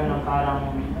magkakaroon po kayo ng parang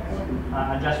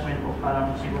adjustment po,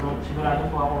 parang sigurado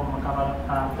po ako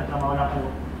magtatrabaho lang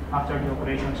po after the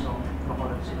operations of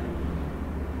Bacolod City.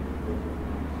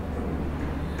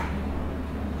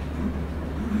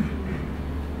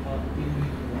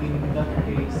 In that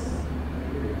case,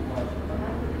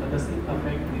 does it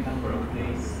affect the number of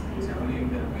days considering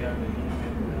that we have the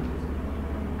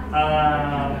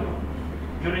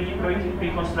During the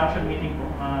pre-construction meeting po,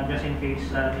 just in case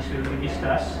this will be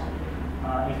discussed,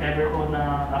 if ever po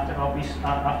na after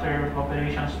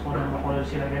operations po ng Bacolod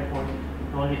City Airport,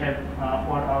 we only have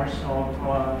 4 hours of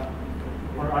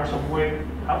work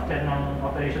after ng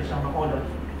operations ng Bacolod,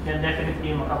 then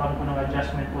definitely magkakaroon po ng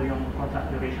adjustment po yung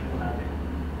contract duration po natin.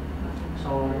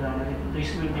 So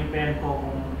this will depend po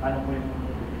kung ano po yung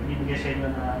ibibigay sa inyo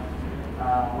na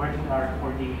working hour for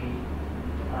the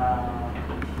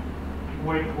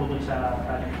work po dun sa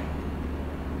project.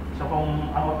 So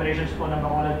kung ang operations po ng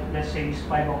Bacolod, let's say is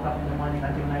 5 o'clock in the morning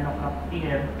until 9 o'clock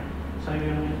p.m. So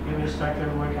you will start your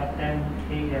work at 10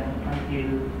 a.m. until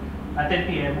 10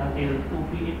 p.m. until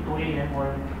 2 a.m.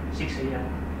 or 6 a.m.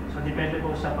 So depende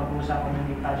po sa pag-uusapan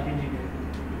ng project engineer,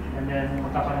 and then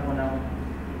magkakaroon po ng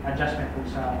adjustment po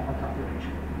sa contract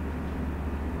duration.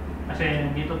 Kasi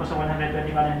dito po sa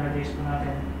 120 calendar days po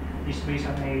natin is based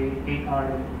on a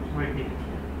 8-hour work day.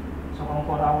 So kung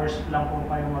 4 hours lang po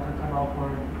kayo magtatrabaho for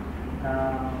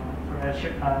a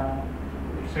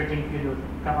certain period,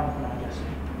 kakaroon po ng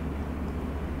adjustment.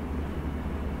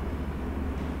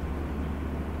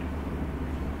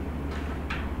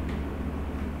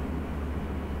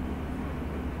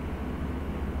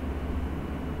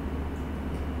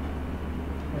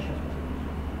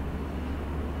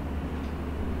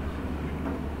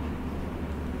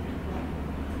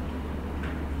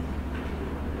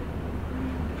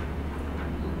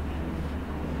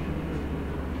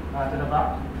 To the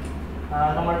back.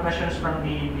 No more questions from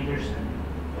the leaders.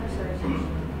 Sorry.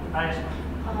 Yes.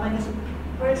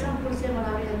 For example, sir,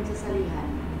 marami kami sasalihan.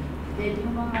 Then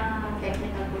yung mga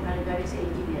technical po na regarding sa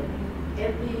engineer,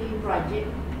 every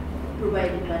project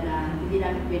provided ba na hindi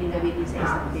namin pwedeng gamitin sa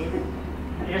isang din?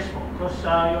 Yes po, because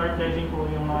you are pledging po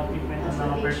yung mga equipment ng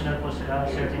mga personnel po sa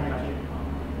certain project.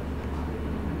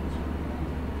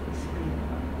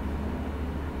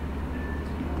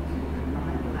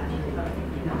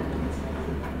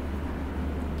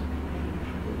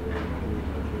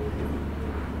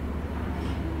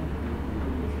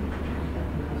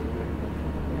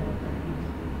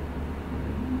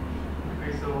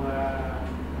 Okay, so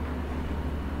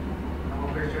no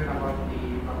question about the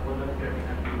Bacolod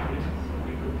terminal building. So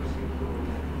we could proceed to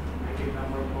item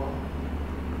number 4.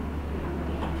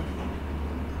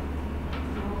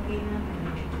 Okay na.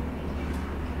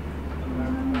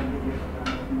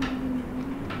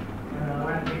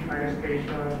 One big fire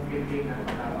station building at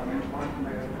airport.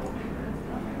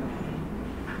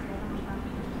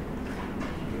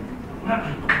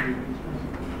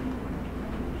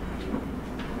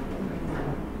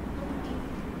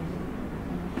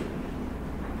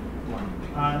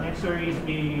 Next, sir, is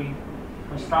the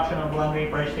construction of one-way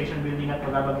fire station building at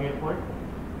Pagabag Airport.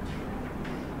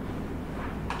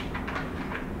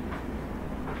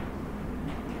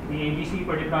 The ABC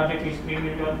for the project is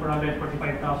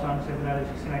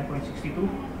 3,445,769.62.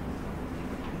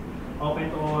 Open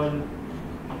to all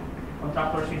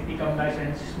contractors with TCAM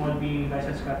license, small B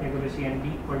license category C and D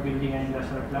for building and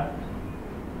industrial plant.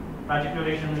 Project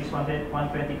duration is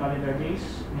 120 calendar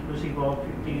days, inclusive of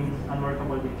 15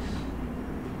 unworkable days.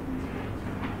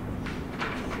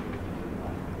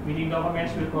 Bidding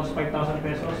documents will cost 5,000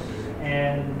 pesos,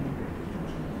 and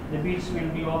the bids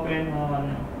will be open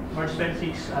on March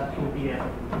 26 at 2 p.m.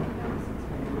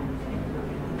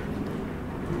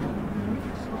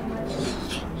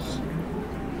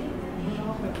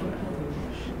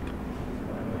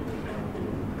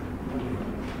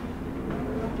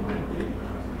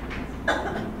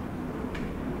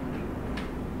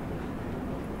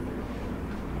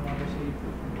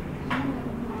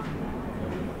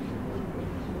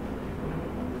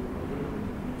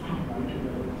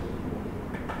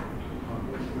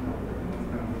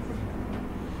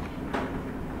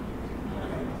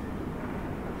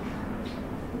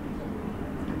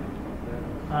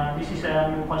 this is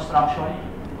a new construction.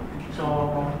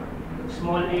 So,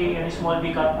 small A and small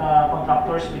B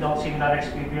contractors without similar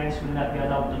experience will not be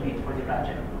allowed to bid for the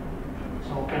project.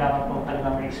 So, kailangan po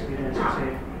talaga may experience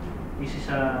kasi this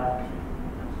is a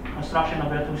construction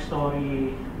of a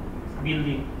two-story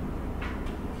building.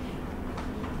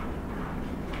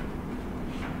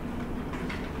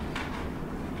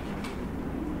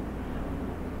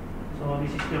 So,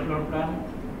 this is the floor plan.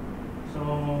 So,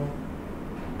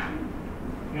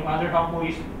 yung other half po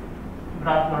is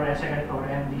ground floor and second floor,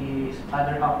 and the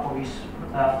other half po is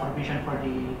provision for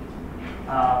the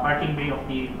parking bay of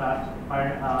the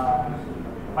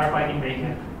firefighting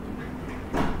vehicle.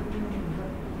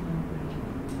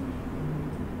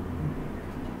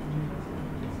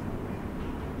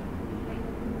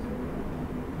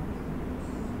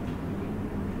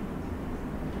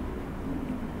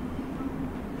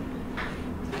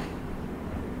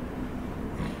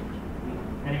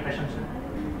 Any questions, sir?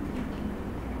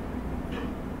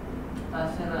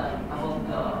 Sir, about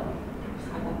the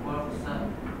scope of works,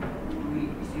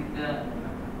 is it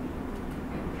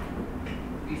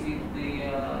the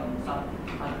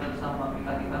under some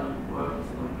mechanical works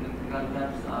or electrical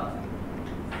jobs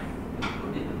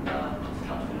included in the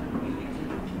construction of the building?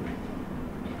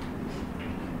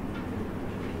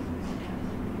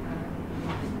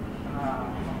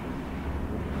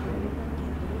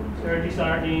 Sir, these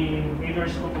are the major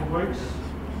scope of works: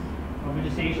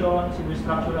 mobilization, civil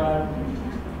structural,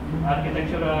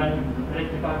 architectural,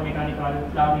 electrical, mechanical,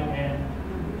 plumbing, and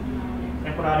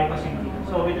temporary facility.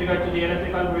 So with regard to the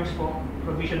electrical works po,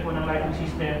 provision po ng lighting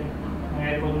system,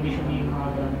 air conditioning, mga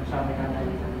ganun sa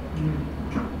mechanical.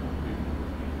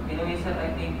 Anyway, sir,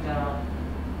 I think the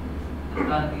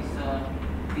plan is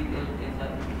detailed in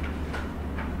that.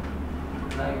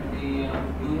 Like do you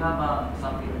have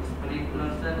something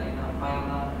sprinklers sir in a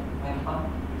fire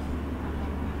pump?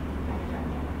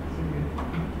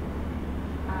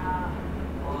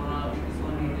 Or it is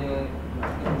only the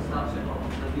construction of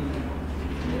the building,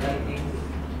 the lighting?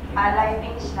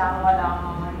 Lightings lang,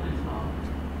 walang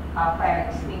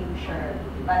fire extinguisher,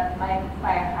 but may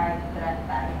fire hydrant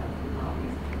tayo.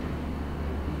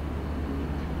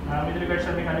 With regards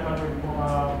sa mechanical work po,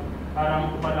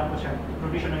 parang kupal lang po siya.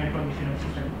 Provision ng air conditioning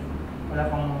system.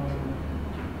 Wala pang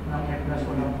ng F-gas,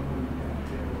 walang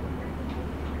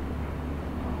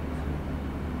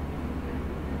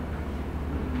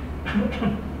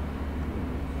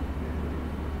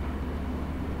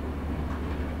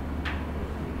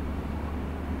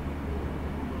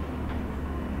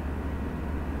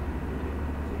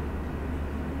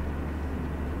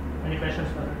Any questions,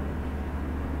 sir?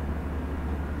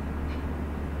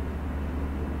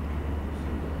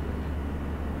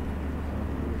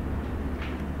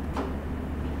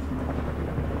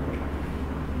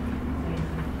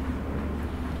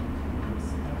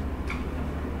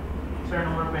 Sir,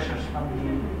 no more questions from the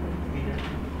leader.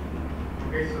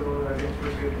 Okay, so let's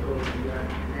proceed to the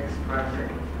next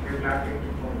project. We're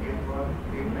looking for airport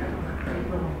treatment.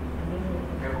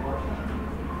 Airport.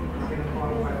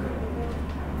 Sinform pa.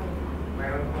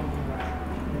 Mayroon pong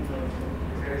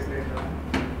registration.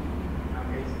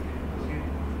 Okay, proceed.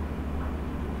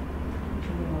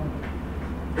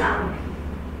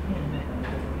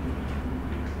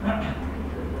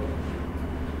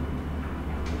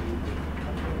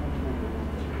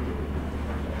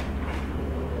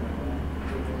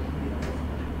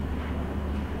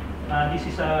 This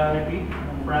is a repeat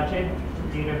project,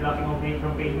 the reblocking of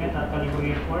from pavement at Calibo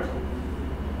Airport.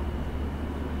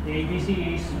 The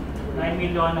ABC is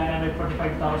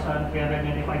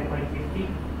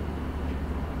 9,945,395.50,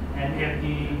 and we have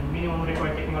the minimum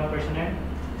required technical personnel,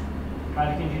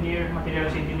 quality engineer,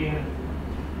 materials engineer,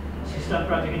 assistant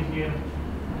project engineer,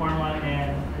 foreman,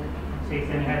 and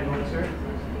safety and health officer,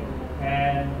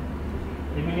 and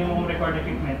the minimum required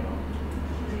equipment.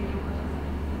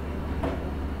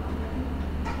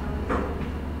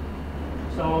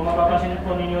 So, mapapansin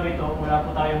po ninyo rito, wala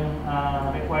po tayong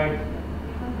required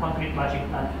concrete batching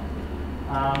plant.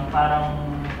 Parang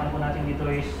pan po natin dito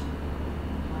is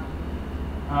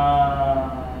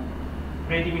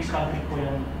ready mix concrete po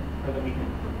yung gagamitin.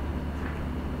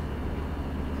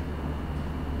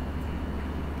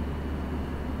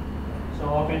 So,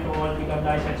 open to all pickup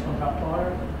license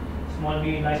contractor, small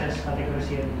B license category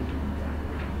C.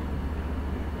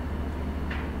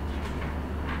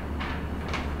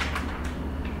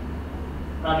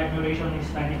 Project duration is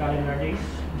 90 calendar days,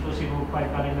 inclusive of 5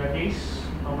 calendar days,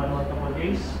 total multiple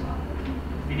days.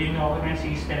 Bidding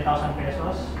occupancy is 10,000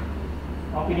 pesos.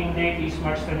 Opening date is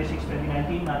March 26,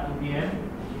 2019 at 2 p.m.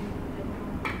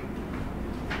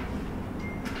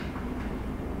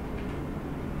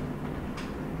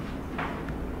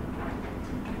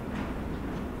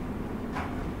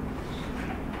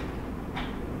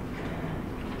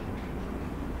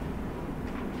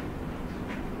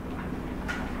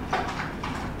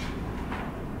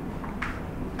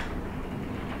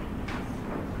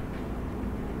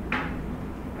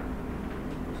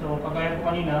 kagaya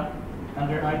po kanina,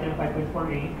 under item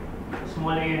 5.4A,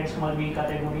 small A and small B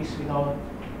categories without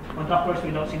contractors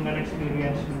without similar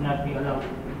experience will not be allowed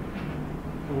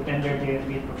to tender their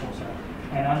bid proposal.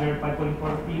 And under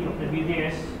 5.4P of the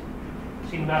BDS,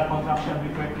 similar contracts shall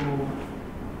refer to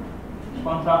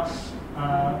contracts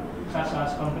such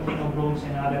as concreting of roads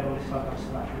and other horizontal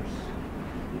structures.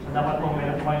 So dapat po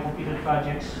meron po kayong completed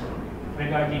projects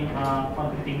regarding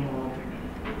concreting of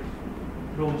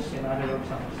roads and other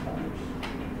horizontal structures.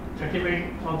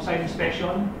 Certificate of site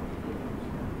inspection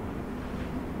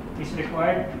is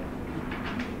required.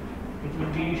 It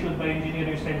will be issued by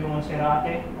Engineer Eusebio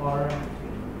Monserrate or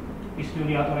his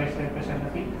duly authorized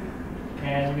representative,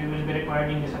 and we will be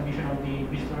requiring the submission of the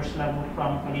visitor's logbook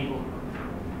from Calibo.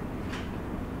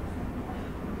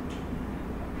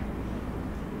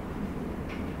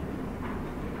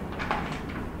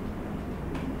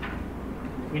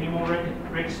 Minimum work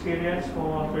experience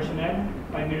for personnel,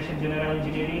 5 years in general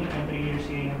engineering and 3 years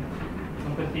in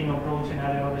concreting of roads and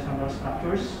other horizontal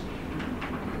structures.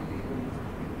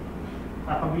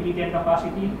 Capability and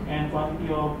capacity and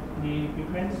quantity of the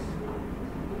equipment.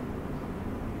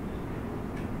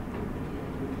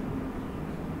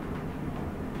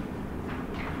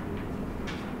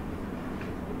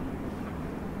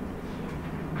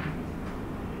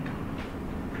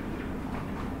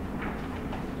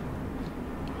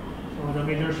 So the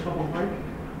major scope of work: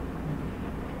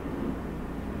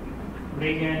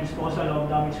 break and disposal of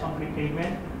damaged concrete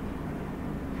pavement,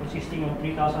 consisting of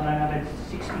 3,960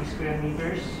 square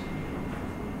meters.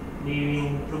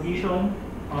 The provision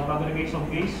of aggregates of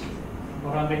base,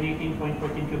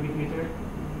 418.14 cubic meter.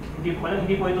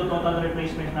 Hindi po ito total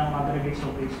replacement ng aggregates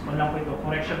of base. Kung lang po ito,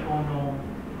 correction po nung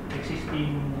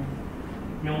existing,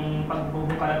 yung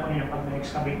pagbubukalan po ninyo, pag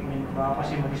na-excavate po ninyo, baka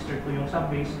kasi ma-disturb po yung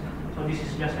sub-base. So this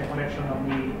is just a correction of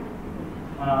the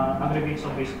aggregates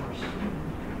of base course.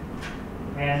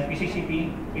 And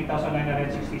PCCP,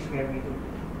 3,960 square meter.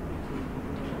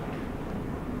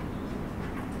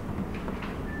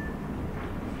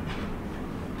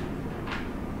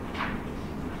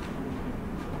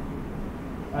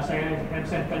 As I have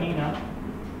said kanina,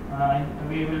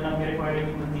 we will not be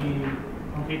requiring the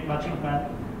complete batching plant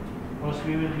because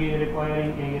we will be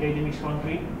requiring a ready-mix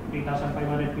concrete,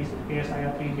 3,500 PSI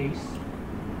at 3 days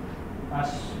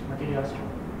as materials.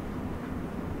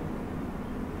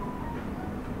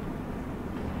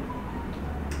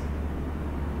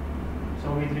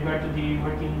 So with regard to the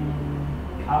working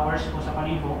hours po sa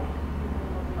Calibo,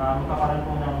 magkakaroon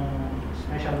po ng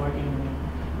special working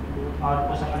hour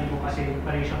po sa Calibo kasi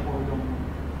operation po yung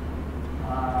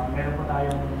meron po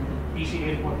tayong PC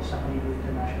airport sa Calibo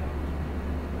International.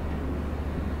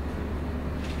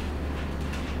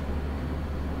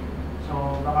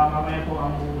 So baka mamaya po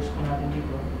ang buhos po natin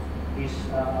dito is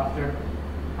after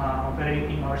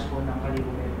operating hours po ng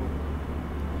Calibo airport.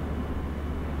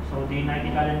 So the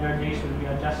 90 calendar days will be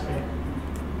adjusted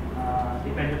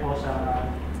depende po sa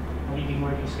magiging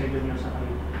working schedule nyo sa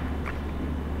Calibo.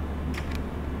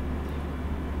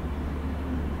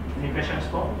 Any questions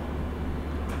po?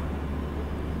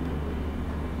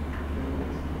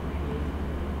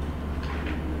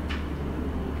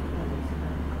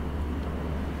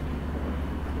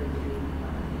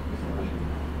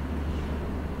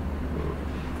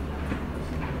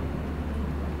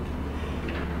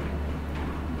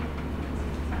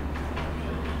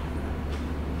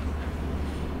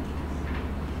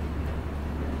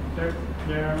 Sir,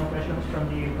 there are no questions from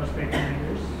the prospective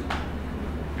leaders.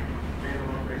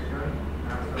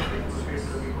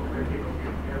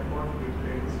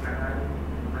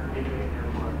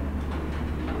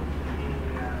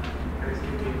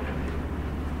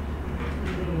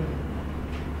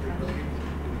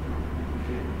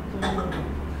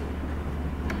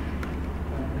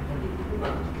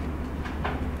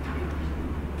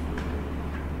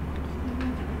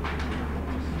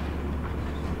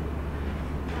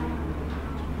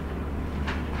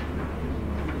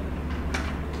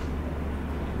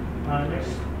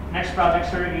 Next project,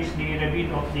 sir, is the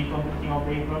rebid of the completing of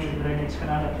the apron with drainage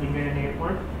canal at Lingayen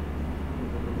Airport.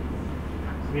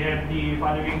 We have the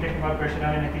following technical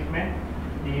personnel and equipment,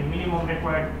 the minimum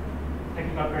required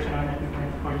technical personnel and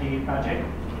equipment for the project.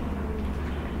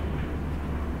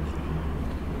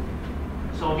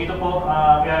 So dito po,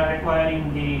 we are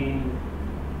requiring the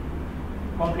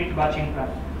complete batching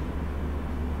plant.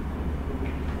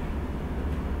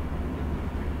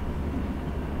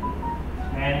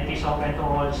 And it is open to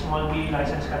all small B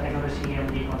license category C and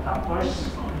D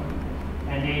contractors.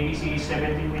 And the ABC is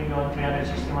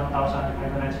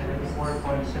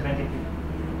 17,361,574.72.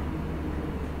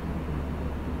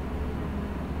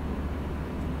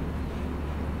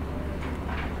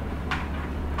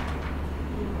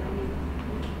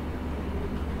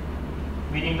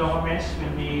 Bidding documents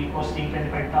will be costing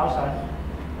 25,000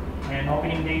 and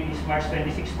opening date is March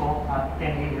 26 po at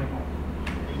 10 a.m. po.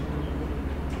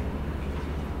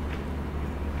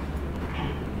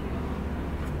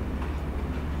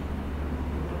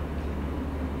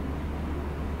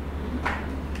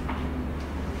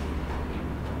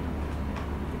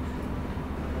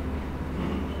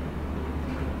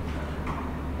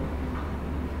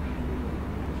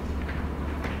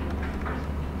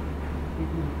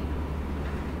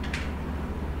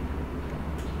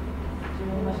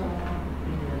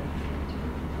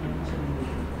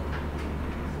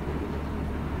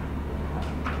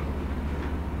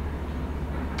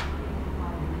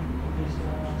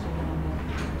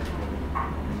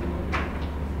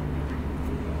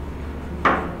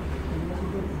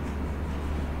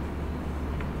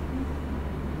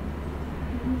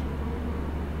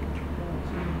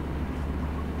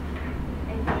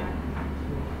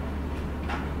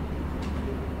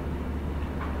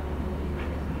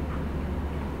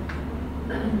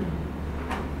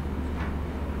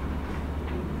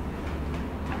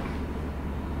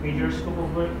 Major scope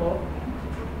of work po.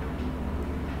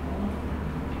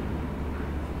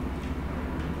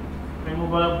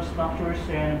 Removal of structures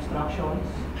and obstructions,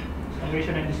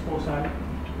 excavation and disposal,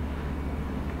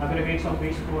 aggregates of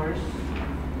waste course.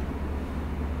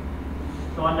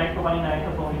 So unlike po kanina,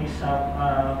 ito po is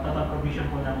total provision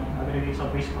po ng aggregates of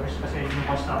waste course kasi yung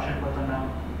construction po ito ng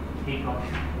takeoff.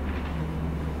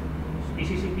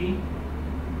 PCCP,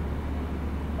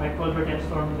 pipe culvert and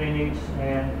storm drainage,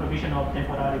 and provision of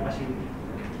temporary facility.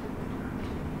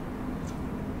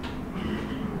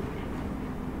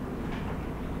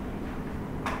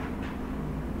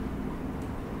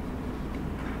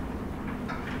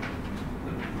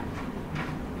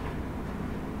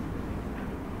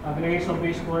 Aggregates of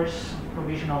waste course,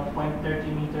 provision of 0.30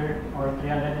 meter or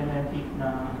 309 feet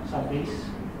na sub-base,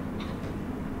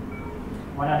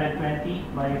 120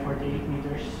 by 48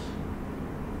 meters.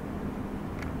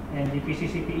 And the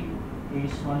PCCP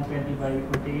is 120 by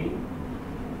 48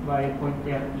 by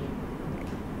 0.30.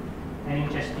 10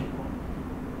 inches thick po.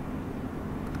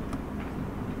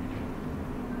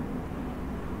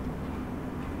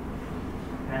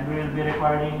 And we will be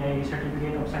requiring a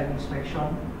certificate of site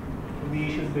inspection to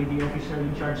be issued by the officer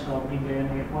in charge of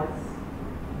Lingayen Airport.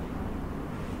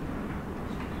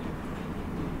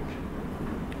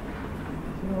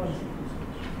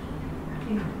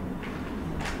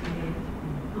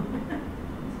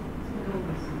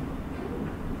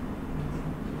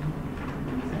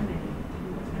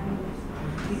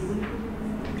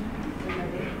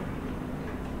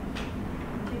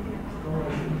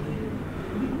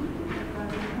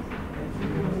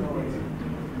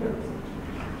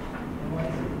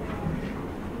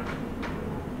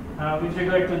 With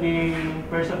regard to the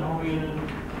person who will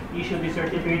issue the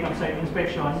certificate of site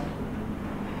inspection,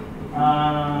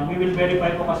 we will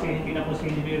verify po kasi hindi na po si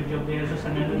Engineer Job de Jesus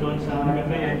na nandun sa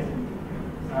Lingayen.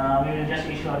 We will just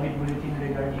issue a bid bulletin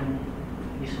regarding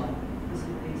this one.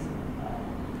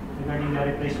 Regarding the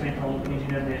replacement of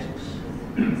Engineer de Jesus.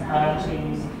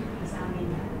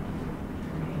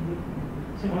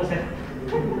 Sino sir?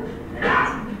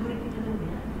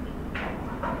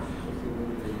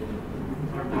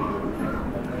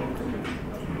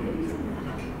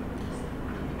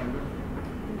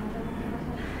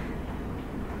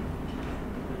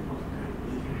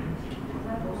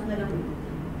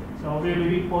 So we will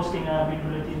be posting a bid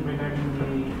bulletin regarding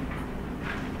the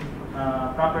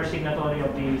proper signatory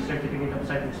of the certificate of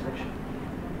site inspection.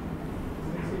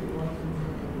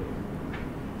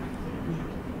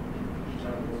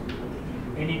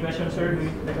 Any questions, sir,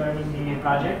 regarding the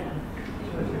project?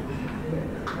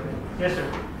 Yes, sir.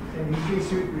 And in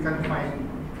case we can find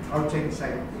outside the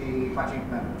site a patching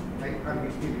plan, like are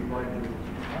we still required to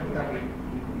put up a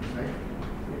site?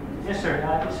 Yes, sir.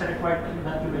 It's required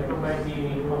that you will provide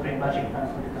the appropriate patching plan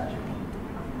for the project.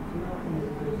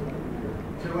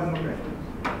 So one more question.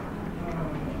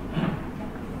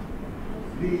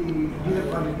 The unit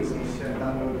quantities is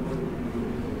downloadable.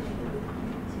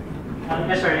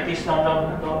 Yes, sir. It is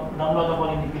downloadable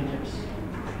in the PDFs.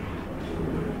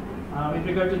 With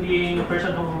regard to the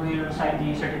person who will sign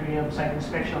the certificate of site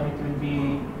inspection, it will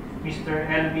be Mr.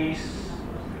 Elvis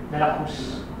De La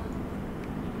Cruz.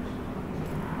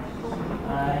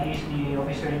 He is the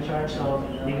officer in charge of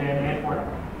Lingayen Airport,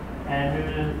 and we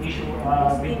will issue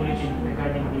a bid bulletin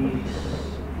regarding this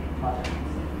matter.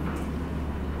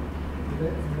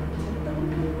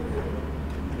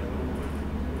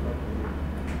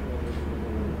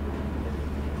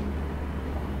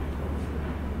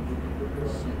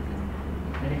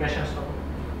 Any questions?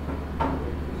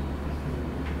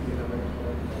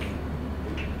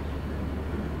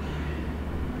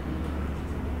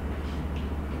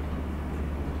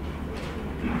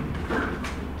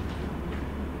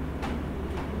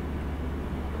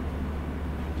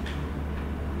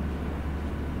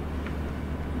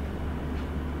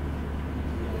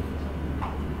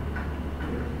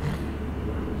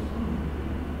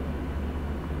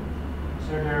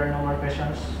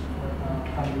 questions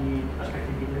from the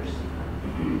prospective bidders?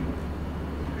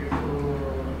 Okay, so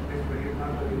let's bring it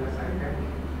now to the last item.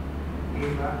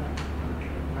 IVA.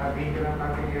 Bigyan ng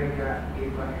parking area,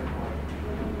 IVA Airport.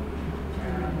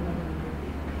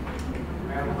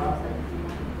 Meron ba?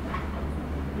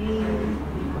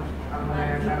 Ang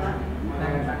malayatan.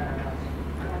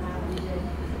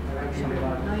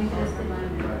 No interest in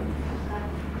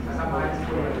Sasamahan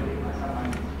siguro.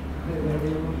 Sasamahan.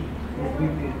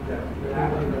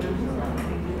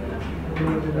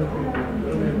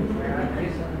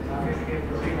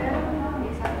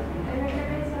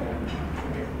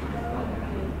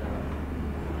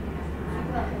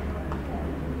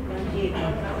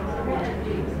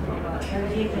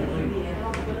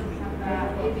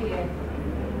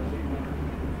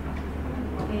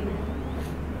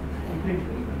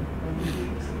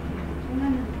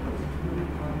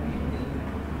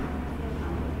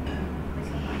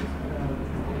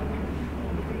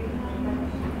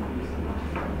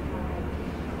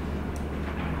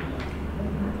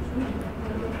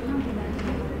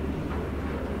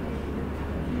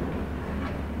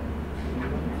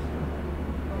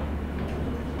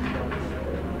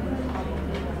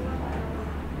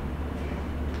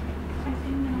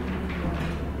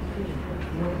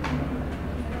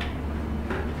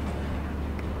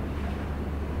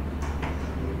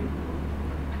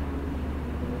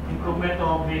 Improvement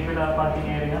of vehicular parking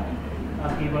area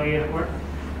at Iba Airport.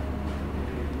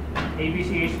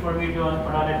 ABC is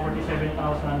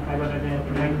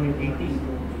 4,447,509.80.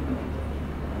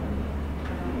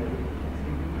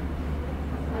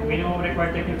 Minimum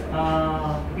required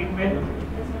equipment.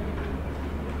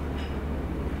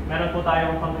 Meron po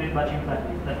tayong concrete batching plant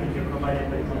that will be provided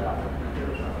by CAAP.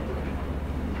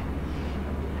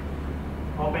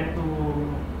 Open to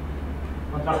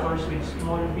contractors with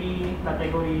small B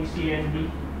category C and D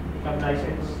CAAP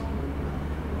license.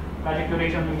 Project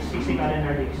duration is 60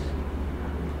 calendar days.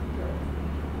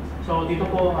 So dito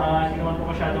po, hindi naman po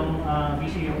masyadong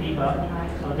busy yung IBA.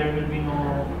 So there will be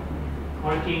no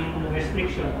working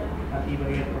restriction at IBA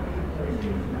Airport.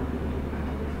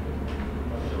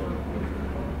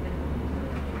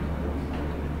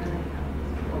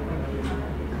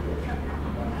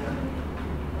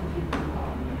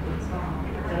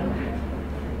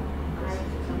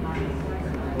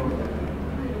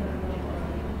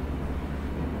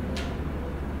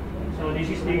 So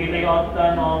this is the layout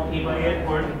plan of Iba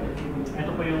Airport.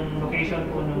 Ito po yung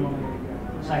location po ng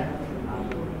site.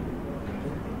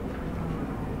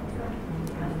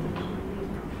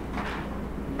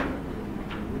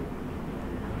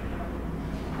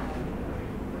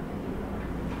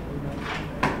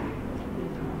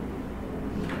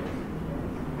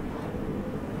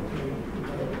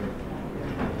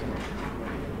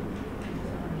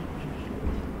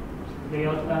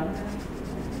 Layout plan.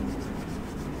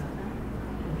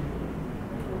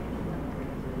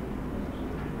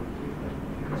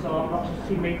 So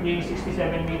approximately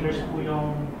 67 meters po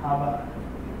yung haba.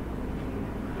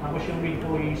 Tapos yung width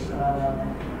po is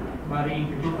varying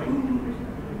 2.5.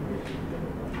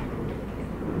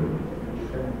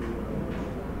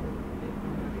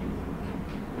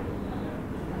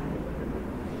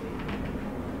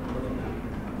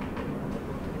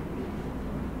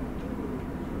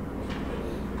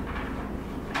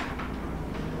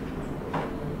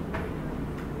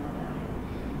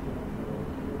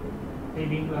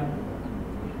 Paving plan.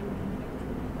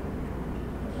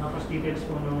 Tapos details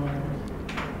po ng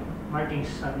markings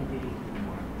sa DTE.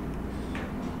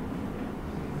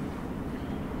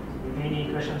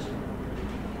 Any questions?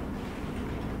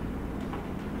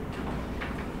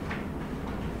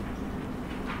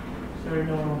 Sir,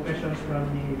 no questions from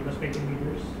the prospective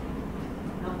bidders?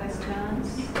 No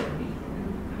questions?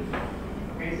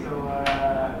 Okay, so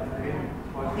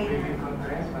for the briefing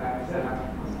conference, maraming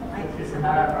salamat. Sir,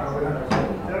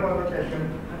 one question.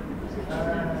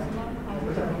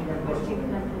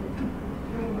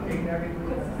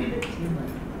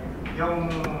 Yung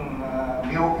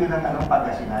BOQ ng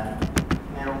Pangasinan,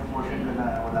 mayroong portion doon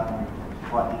na walang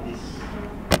quantities.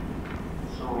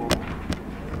 So,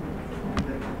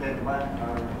 that one,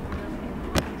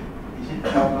 is it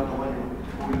downloadable yung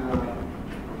full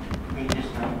pages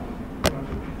na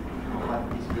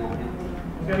quantities BOQ?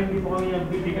 Pero hindi po kami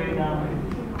nagbibigay ng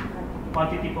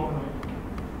quantity po.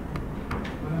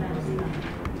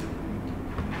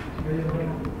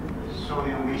 So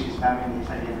yung basis namin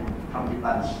is again from the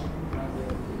funds.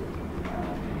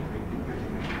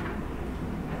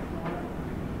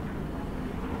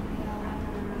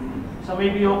 So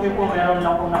maybe okay po, meron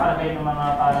lang po nakalagay ng mga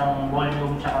parang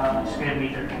volume tsaka square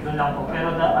meter. Doon lang po.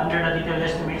 Pero under the detailed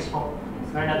estimates po,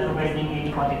 we're not providing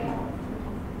any quantity po.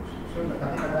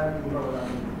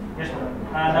 Yes po.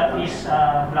 That is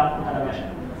blank po talaga siya.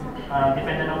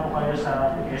 Depende lang po kayo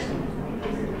sa estimate.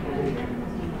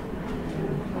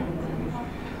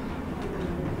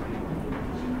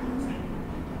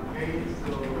 Okay, so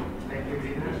thank you,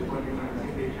 leaders, for your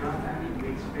participation, and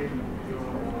we expect you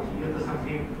to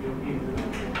submit your view.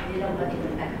 Hindi lang ba ito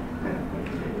na?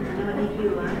 Thank you,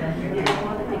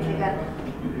 ha?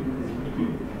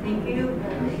 Thank you.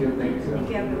 Thank you. Thank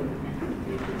you, everyone.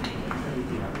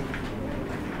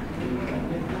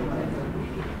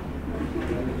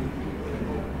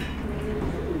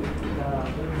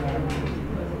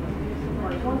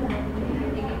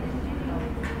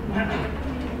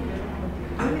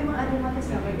 May mga animatis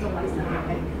na may tumalis na mga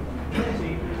kayo.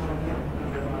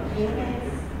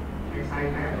 Yes.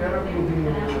 Excited.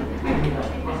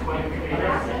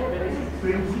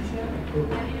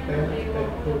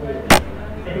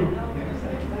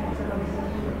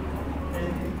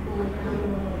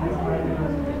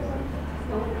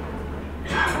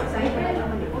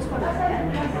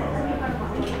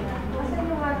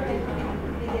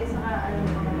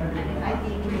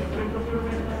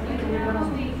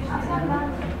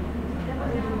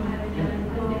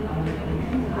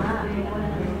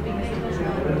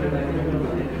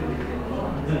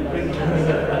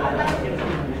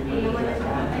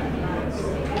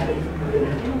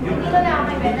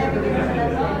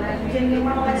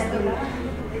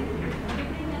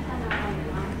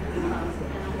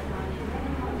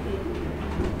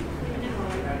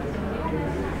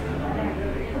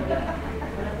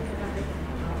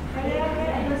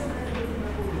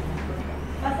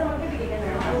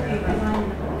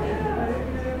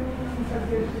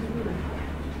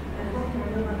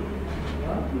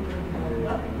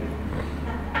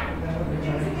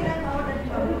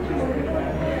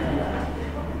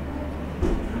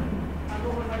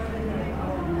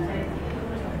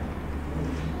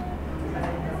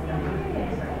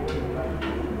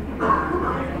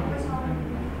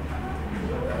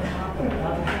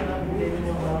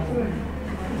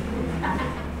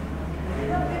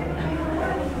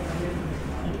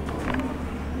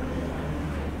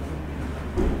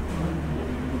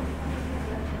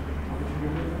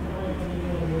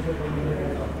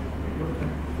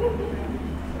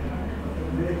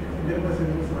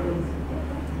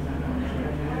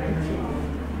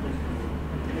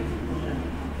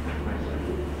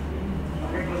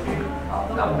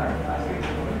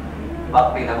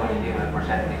 BAC PWD will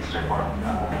present its report,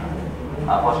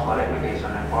 post-qualification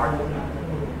report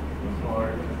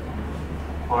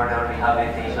for the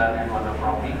rehabilitation and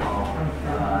waterproofing of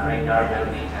radar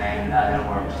buildings and other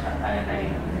works at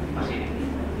Tagaytay facility.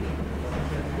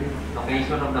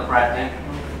 Location of the project,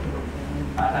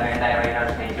 Tagaytay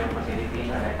Radar Station Facility,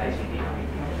 Tagaytay City.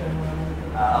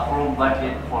 Approved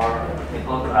budget for the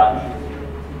program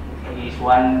is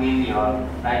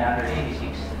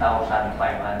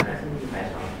 1,986,500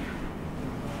 pesos.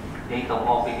 Date of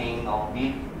opening of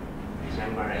bid,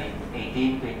 December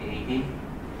 18, 2018.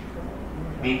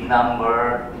 Bid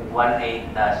number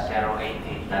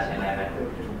 18-088-11.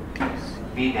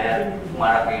 Bidder,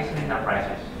 Marrakesh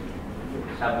Enterprises.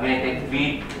 Submitted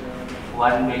bid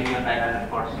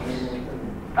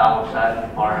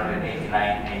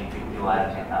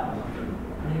 1,946,489.51 centavos.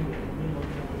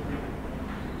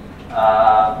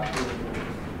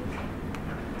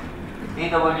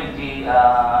 PWG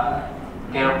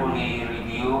carefully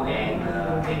review and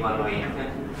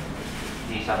evaluated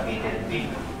the submitted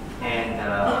bid and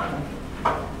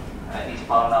is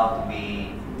found out to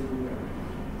be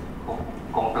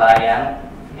compliant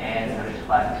and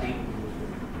responsive.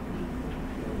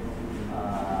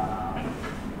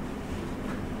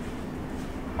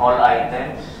 All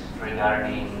items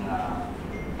regarding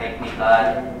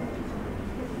technical,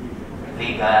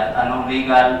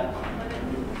 legal,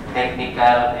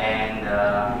 technical, and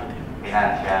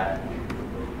financial.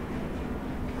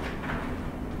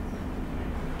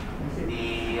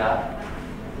 The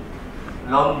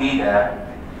loan bidder,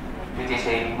 which is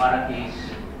a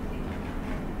Marrakesh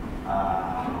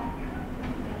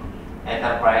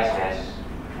Enterprises,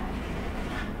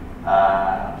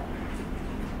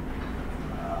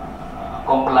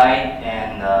 complied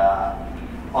and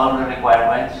all the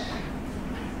requirements,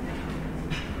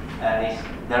 and is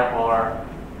therefore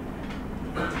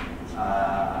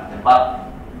the BAC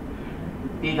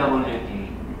PWD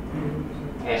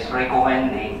is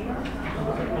recommending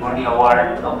for the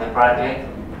award of the project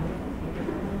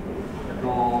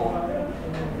to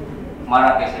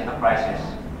Marrakesh Enterprises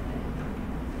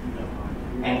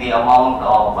in the amount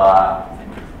of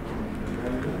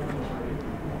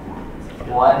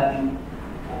 1,986,500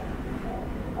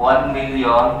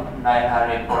 1,946,489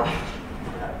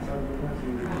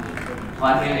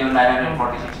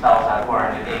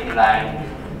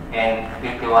 and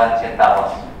 51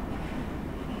 centavos.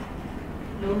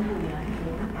 Loan po yan.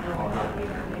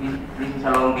 This is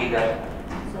a loan bidder.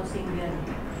 So, single.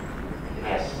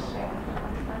 Yes.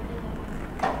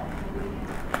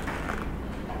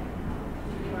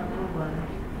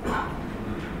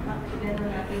 Together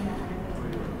natin na.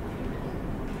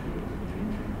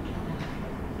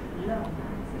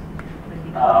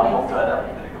 Move to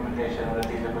adopt the recommendation of the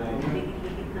TWD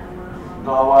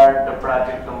to award the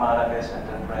project to Marales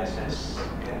Enterprises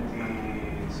in the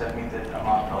submitted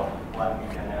amount of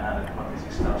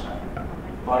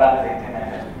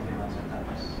 1,946,489.51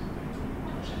 centavos.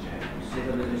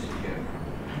 Mr. Chair.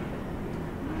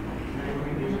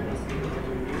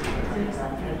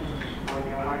 For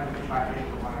the award of the project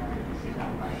to Marales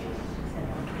Enterprises.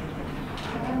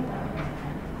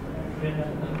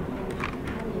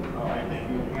 Okay, thank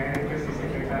you. May I request the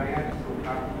Secretariat to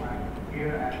come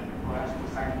here and for us to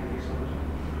sign the resolution.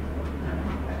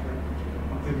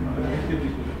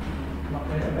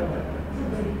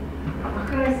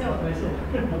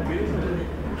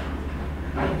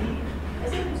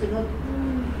 Kasi yung sunod.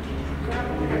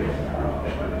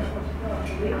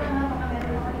 Wait lang nga, baka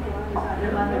meron ako sa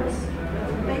other matters.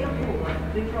 Kayo po,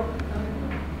 repro.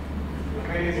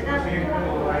 Okay, let's proceed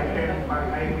to item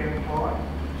 4,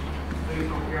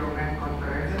 pre-procurement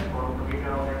conference for Cavite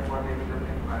Airport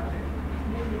Development Project.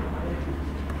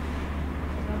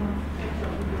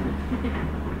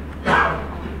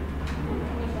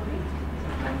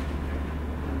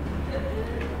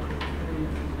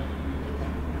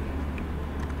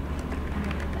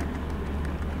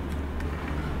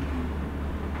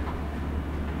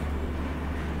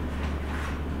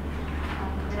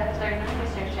 Good afternoon,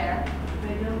 Mr. Chair.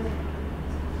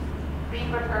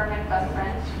 Pre-procurement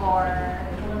conference for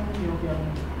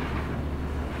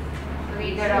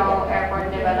Cavite Airport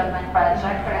Development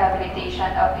Project,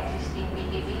 rehabilitation of existing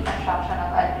BTP, construction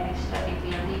of administrative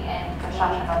building, and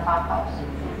construction of pump house.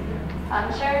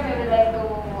 Sir, we would like to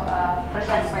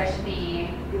present first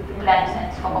the plans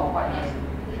and scope of work. Yes,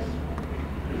 please.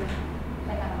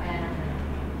 Teka naman.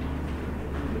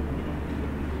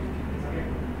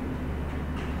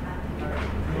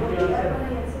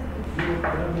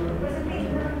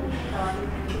 Presentation na lang.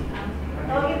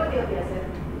 Tawagin po tayo, sir.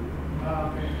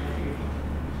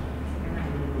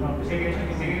 Sige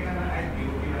na lang. Ay,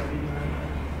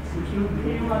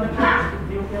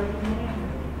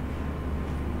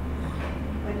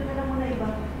 Ito na lang muna iba.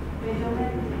 Medyo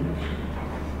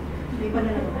iba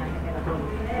na lang muna.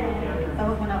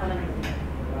 Tawag muna ako lang.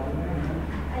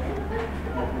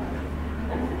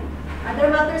 Other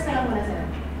matters na lang muna, sir.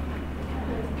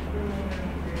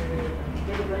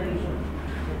 Deliberation.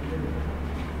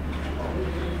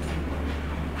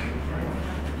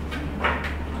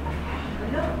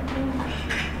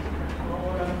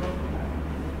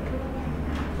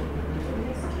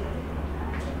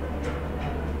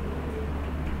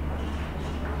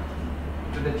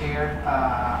 To the chair,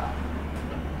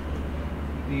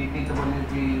 the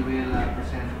TWG will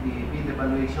present the bid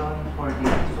evaluation for the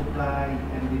supply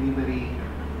and delivery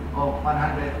of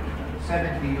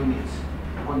 170 units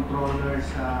controllers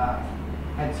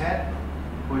headset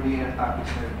for the air traffic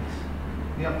service.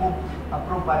 The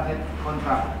approved budget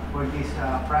contract for this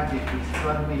project is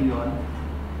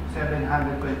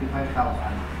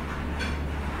 12,725,000.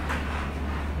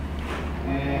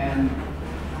 And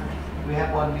we have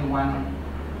only one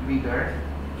bidder,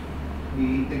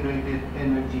 the Integrated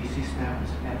Energy Systems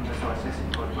and Resources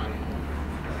Incorporated.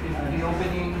 The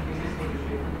opening,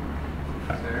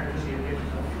 sir?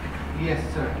 Yes,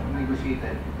 sir,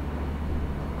 negotiated.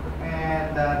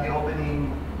 And the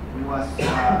opening was,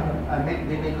 the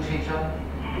negotiation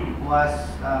was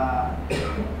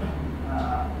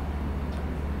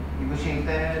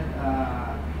negotiated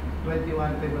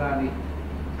 21 February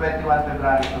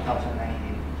 2019.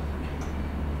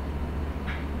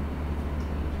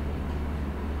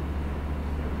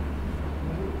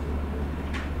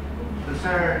 So,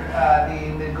 sir, the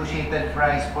negotiated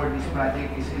price for this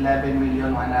project is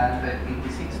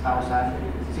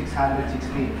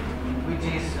 11,186,616, which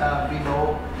is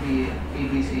below the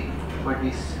ABC for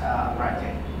this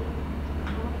project.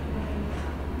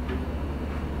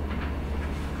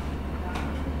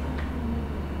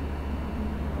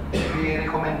 The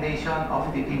recommendation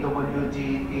of the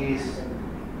TWG is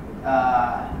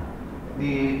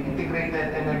the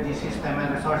Integrated Energy System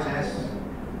and Resources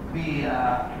be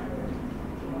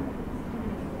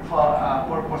for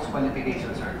purpose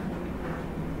qualification, sir.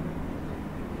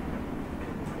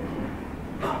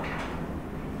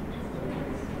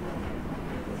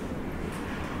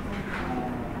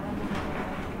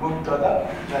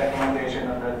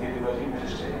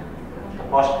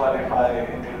 by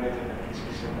integrated energy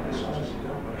system resources.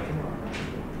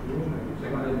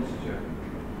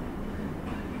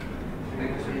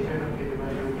 Negotiation of the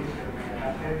duties and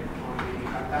adapted for the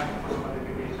conduct of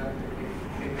qualification to the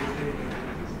integrated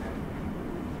energy system.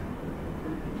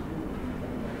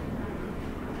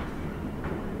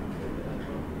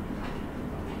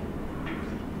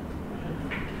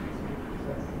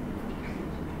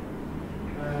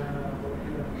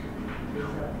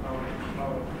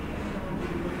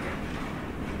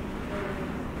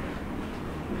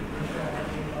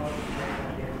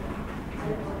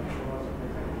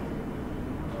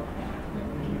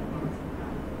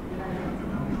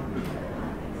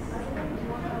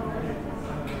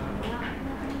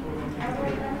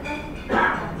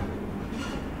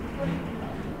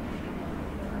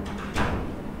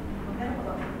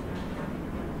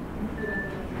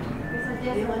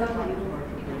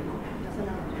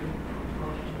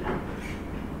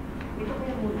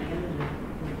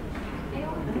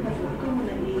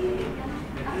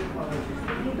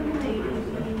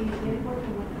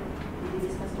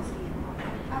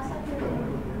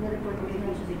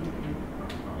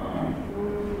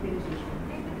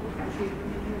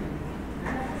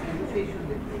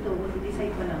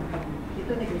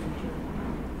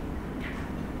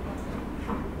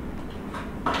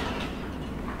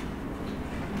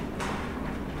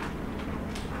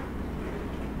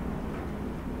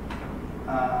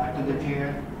 To the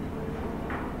chair,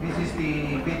 this is the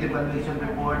bid evaluation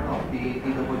report of the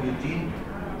TWG.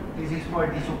 This is for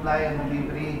the supply and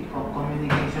delivery of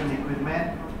communication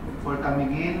equipment for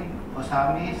Camiguin,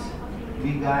 Osamis,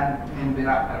 Vigan, and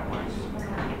BAC airports.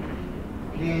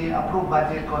 The approved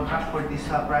budget contract for this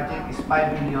project is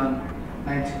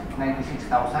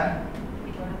 5,096,000.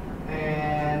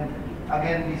 And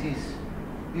again,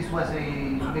 this was a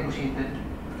negotiated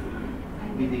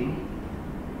bidding.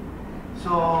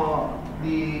 So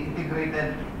the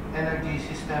Integrated Energy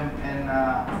System and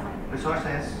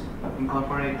Resources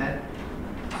Incorporated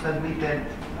submitted,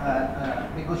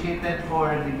 negotiated for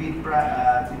the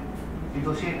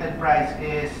negotiated price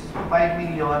is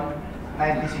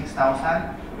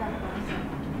 5,096,000.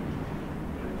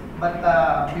 But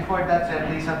before that, sir,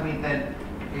 they submitted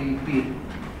a bid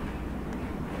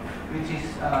which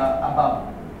is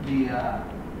above the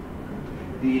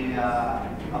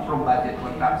approved budget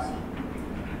contracts.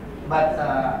 But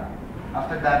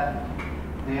after that,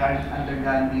 they are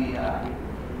undergone the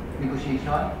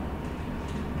negotiation,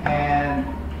 and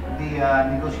the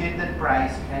negotiated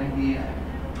price and the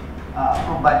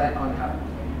approved budget contract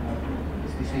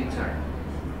is the same, sir.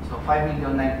 So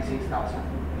 5,096,000.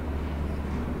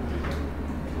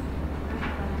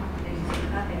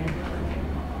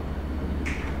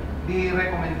 The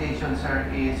recommendation, sir,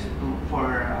 is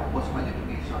for post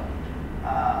modification.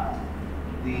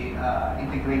 The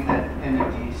Integrated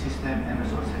Energy System and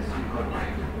Resources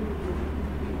Incorporated.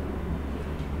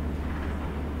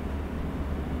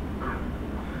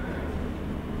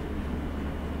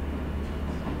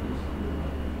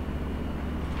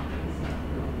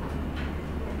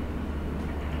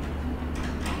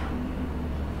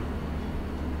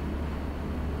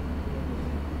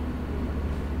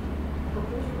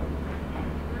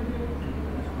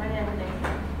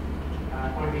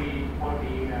 For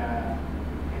the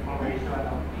information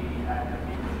of the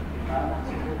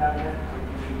secretariat, for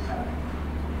giving some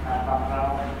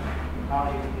background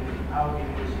how the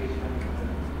negotiation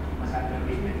was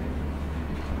undertaken.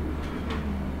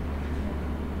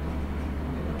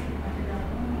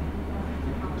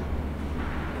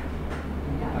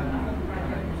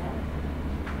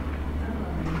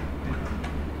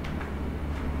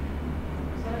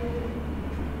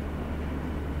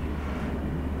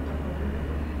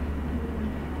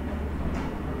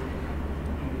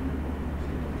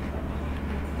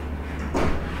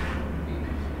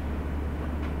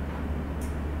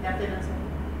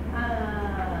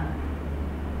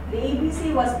 The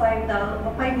ABC was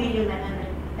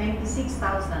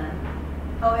 5,996,000.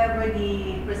 However,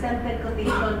 the presented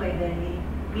quotation by the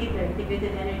bidder,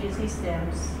 Integrated Energy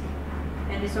Systems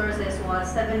and Resources,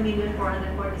 was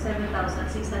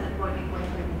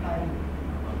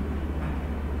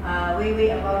 7,447,640.35. Way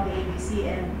above the ABC,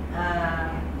 and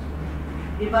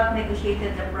the BAC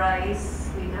negotiated the price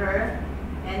with her,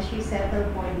 and she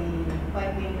settled for the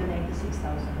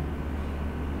 5,096,000.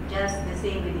 Just the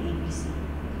same with the ABC.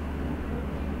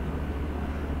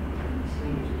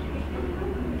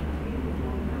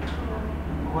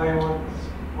 Why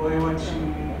would she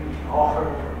offer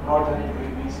more than the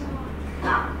ABC?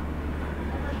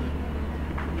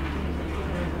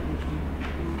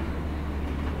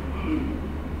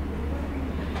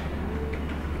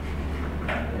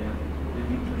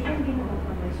 DNB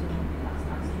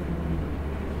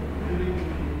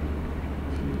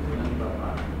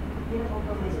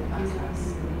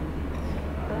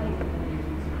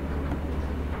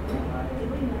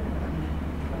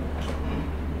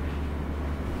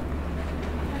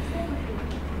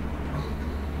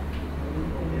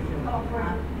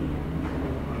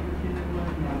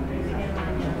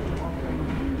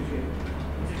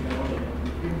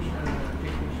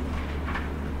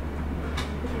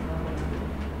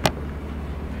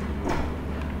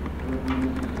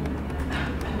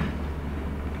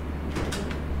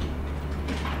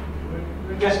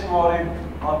just worried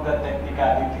on the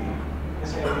technicality.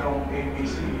 Kasi yung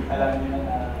ABC, alam niyo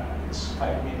na it's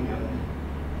 5 million.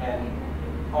 And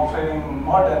offering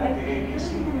more than the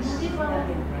ABC is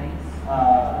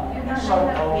sort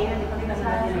of,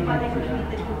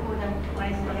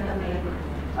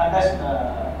 unless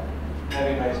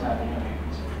na-revise natin yung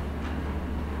ABC.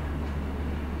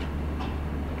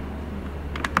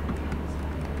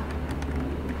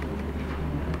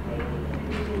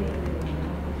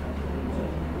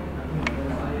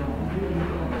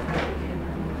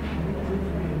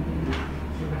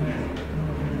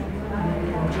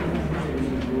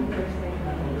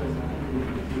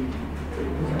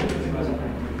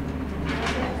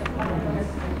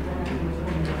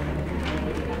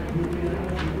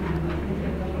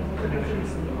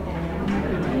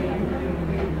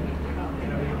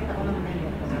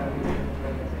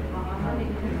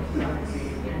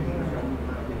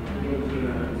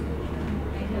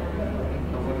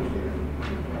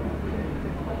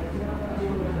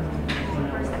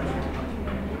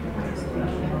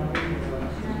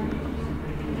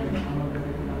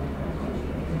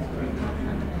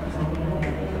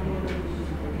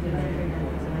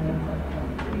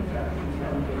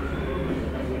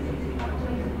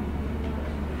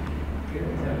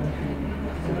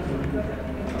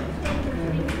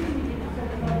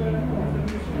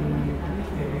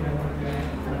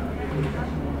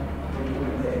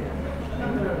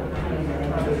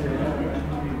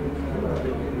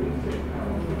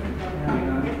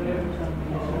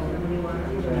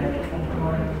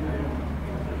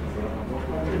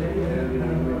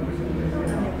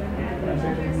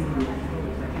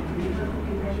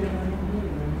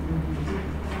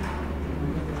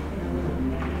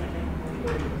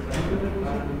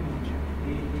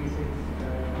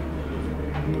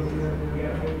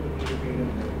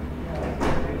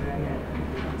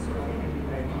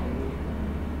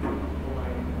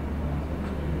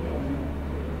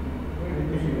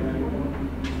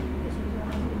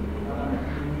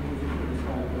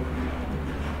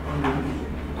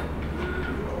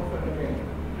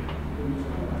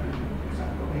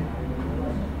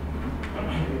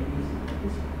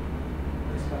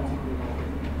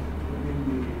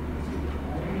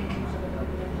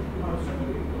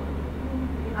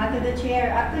 To the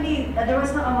chair, actually, there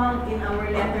was no amount in our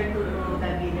letter to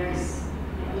the bidders.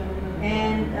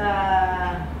 And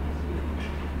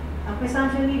ang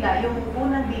presumption nila, yung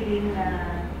unang bidding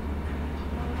na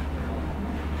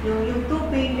yung two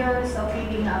failures of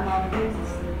bidding na amount,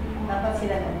 dapat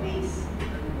sila nag-base.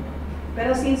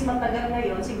 Pero since matagal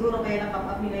ngayon, siguro kaya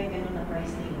nakap-up nila yung ganun na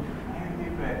pricing. Hindi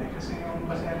pwede kasi yung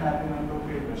basehan natin ng two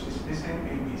failures is the same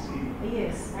ABC.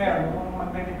 Yes. Ngayon, kung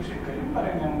mag-negotiate kayo, yun pa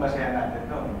rin yung basehan natin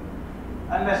doon.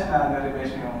 Unless na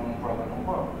na-revise yung program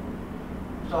report.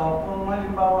 So, kung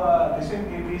halimbawa, the same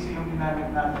ABC yung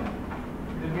ginamit natin,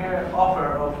 the mere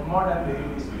offer of more than the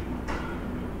ABC,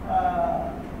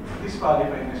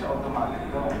 disqualified na siya automatic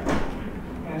doon.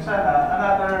 And sana,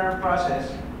 another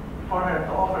process for her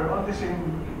to offer on the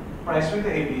same price with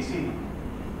the ABC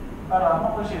para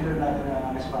ma-consider natin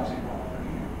na responsible.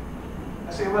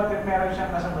 Kasi what if meron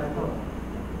siyang kasabay doon?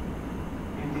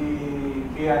 Hindi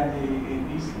beyond the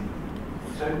ABC.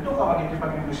 So, ito ka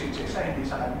magkikipag-negotiate sa isa, hindi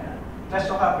sa kanya. Just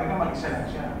so happen na mag-isa lang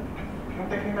siya. Yung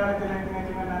technicality lang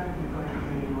tinitingnan natin dito,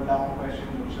 hindi wala akong question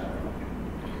doon sa...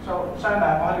 So,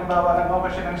 sana, kung halimbawa nag-offer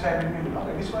siya ng 7 million,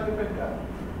 okay, disqualified ka.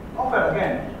 Offer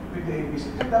again with the ABC.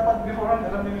 Kasi dapat beforehand,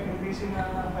 alam niyo yung ABC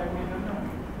na 5 million na.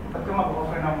 Ba't ka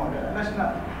mag-offer ng more? Unless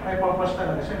na may purpose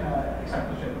talaga siya na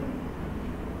eksakto siya doon.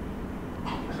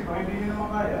 Kasi kung hindi nyo naman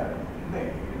kaya, hindi.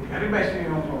 I-revise nyo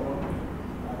yung program.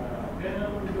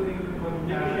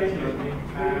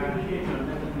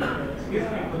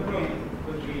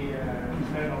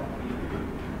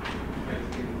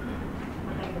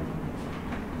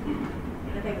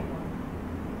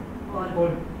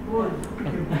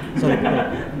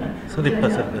 Sorry pa,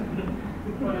 sir.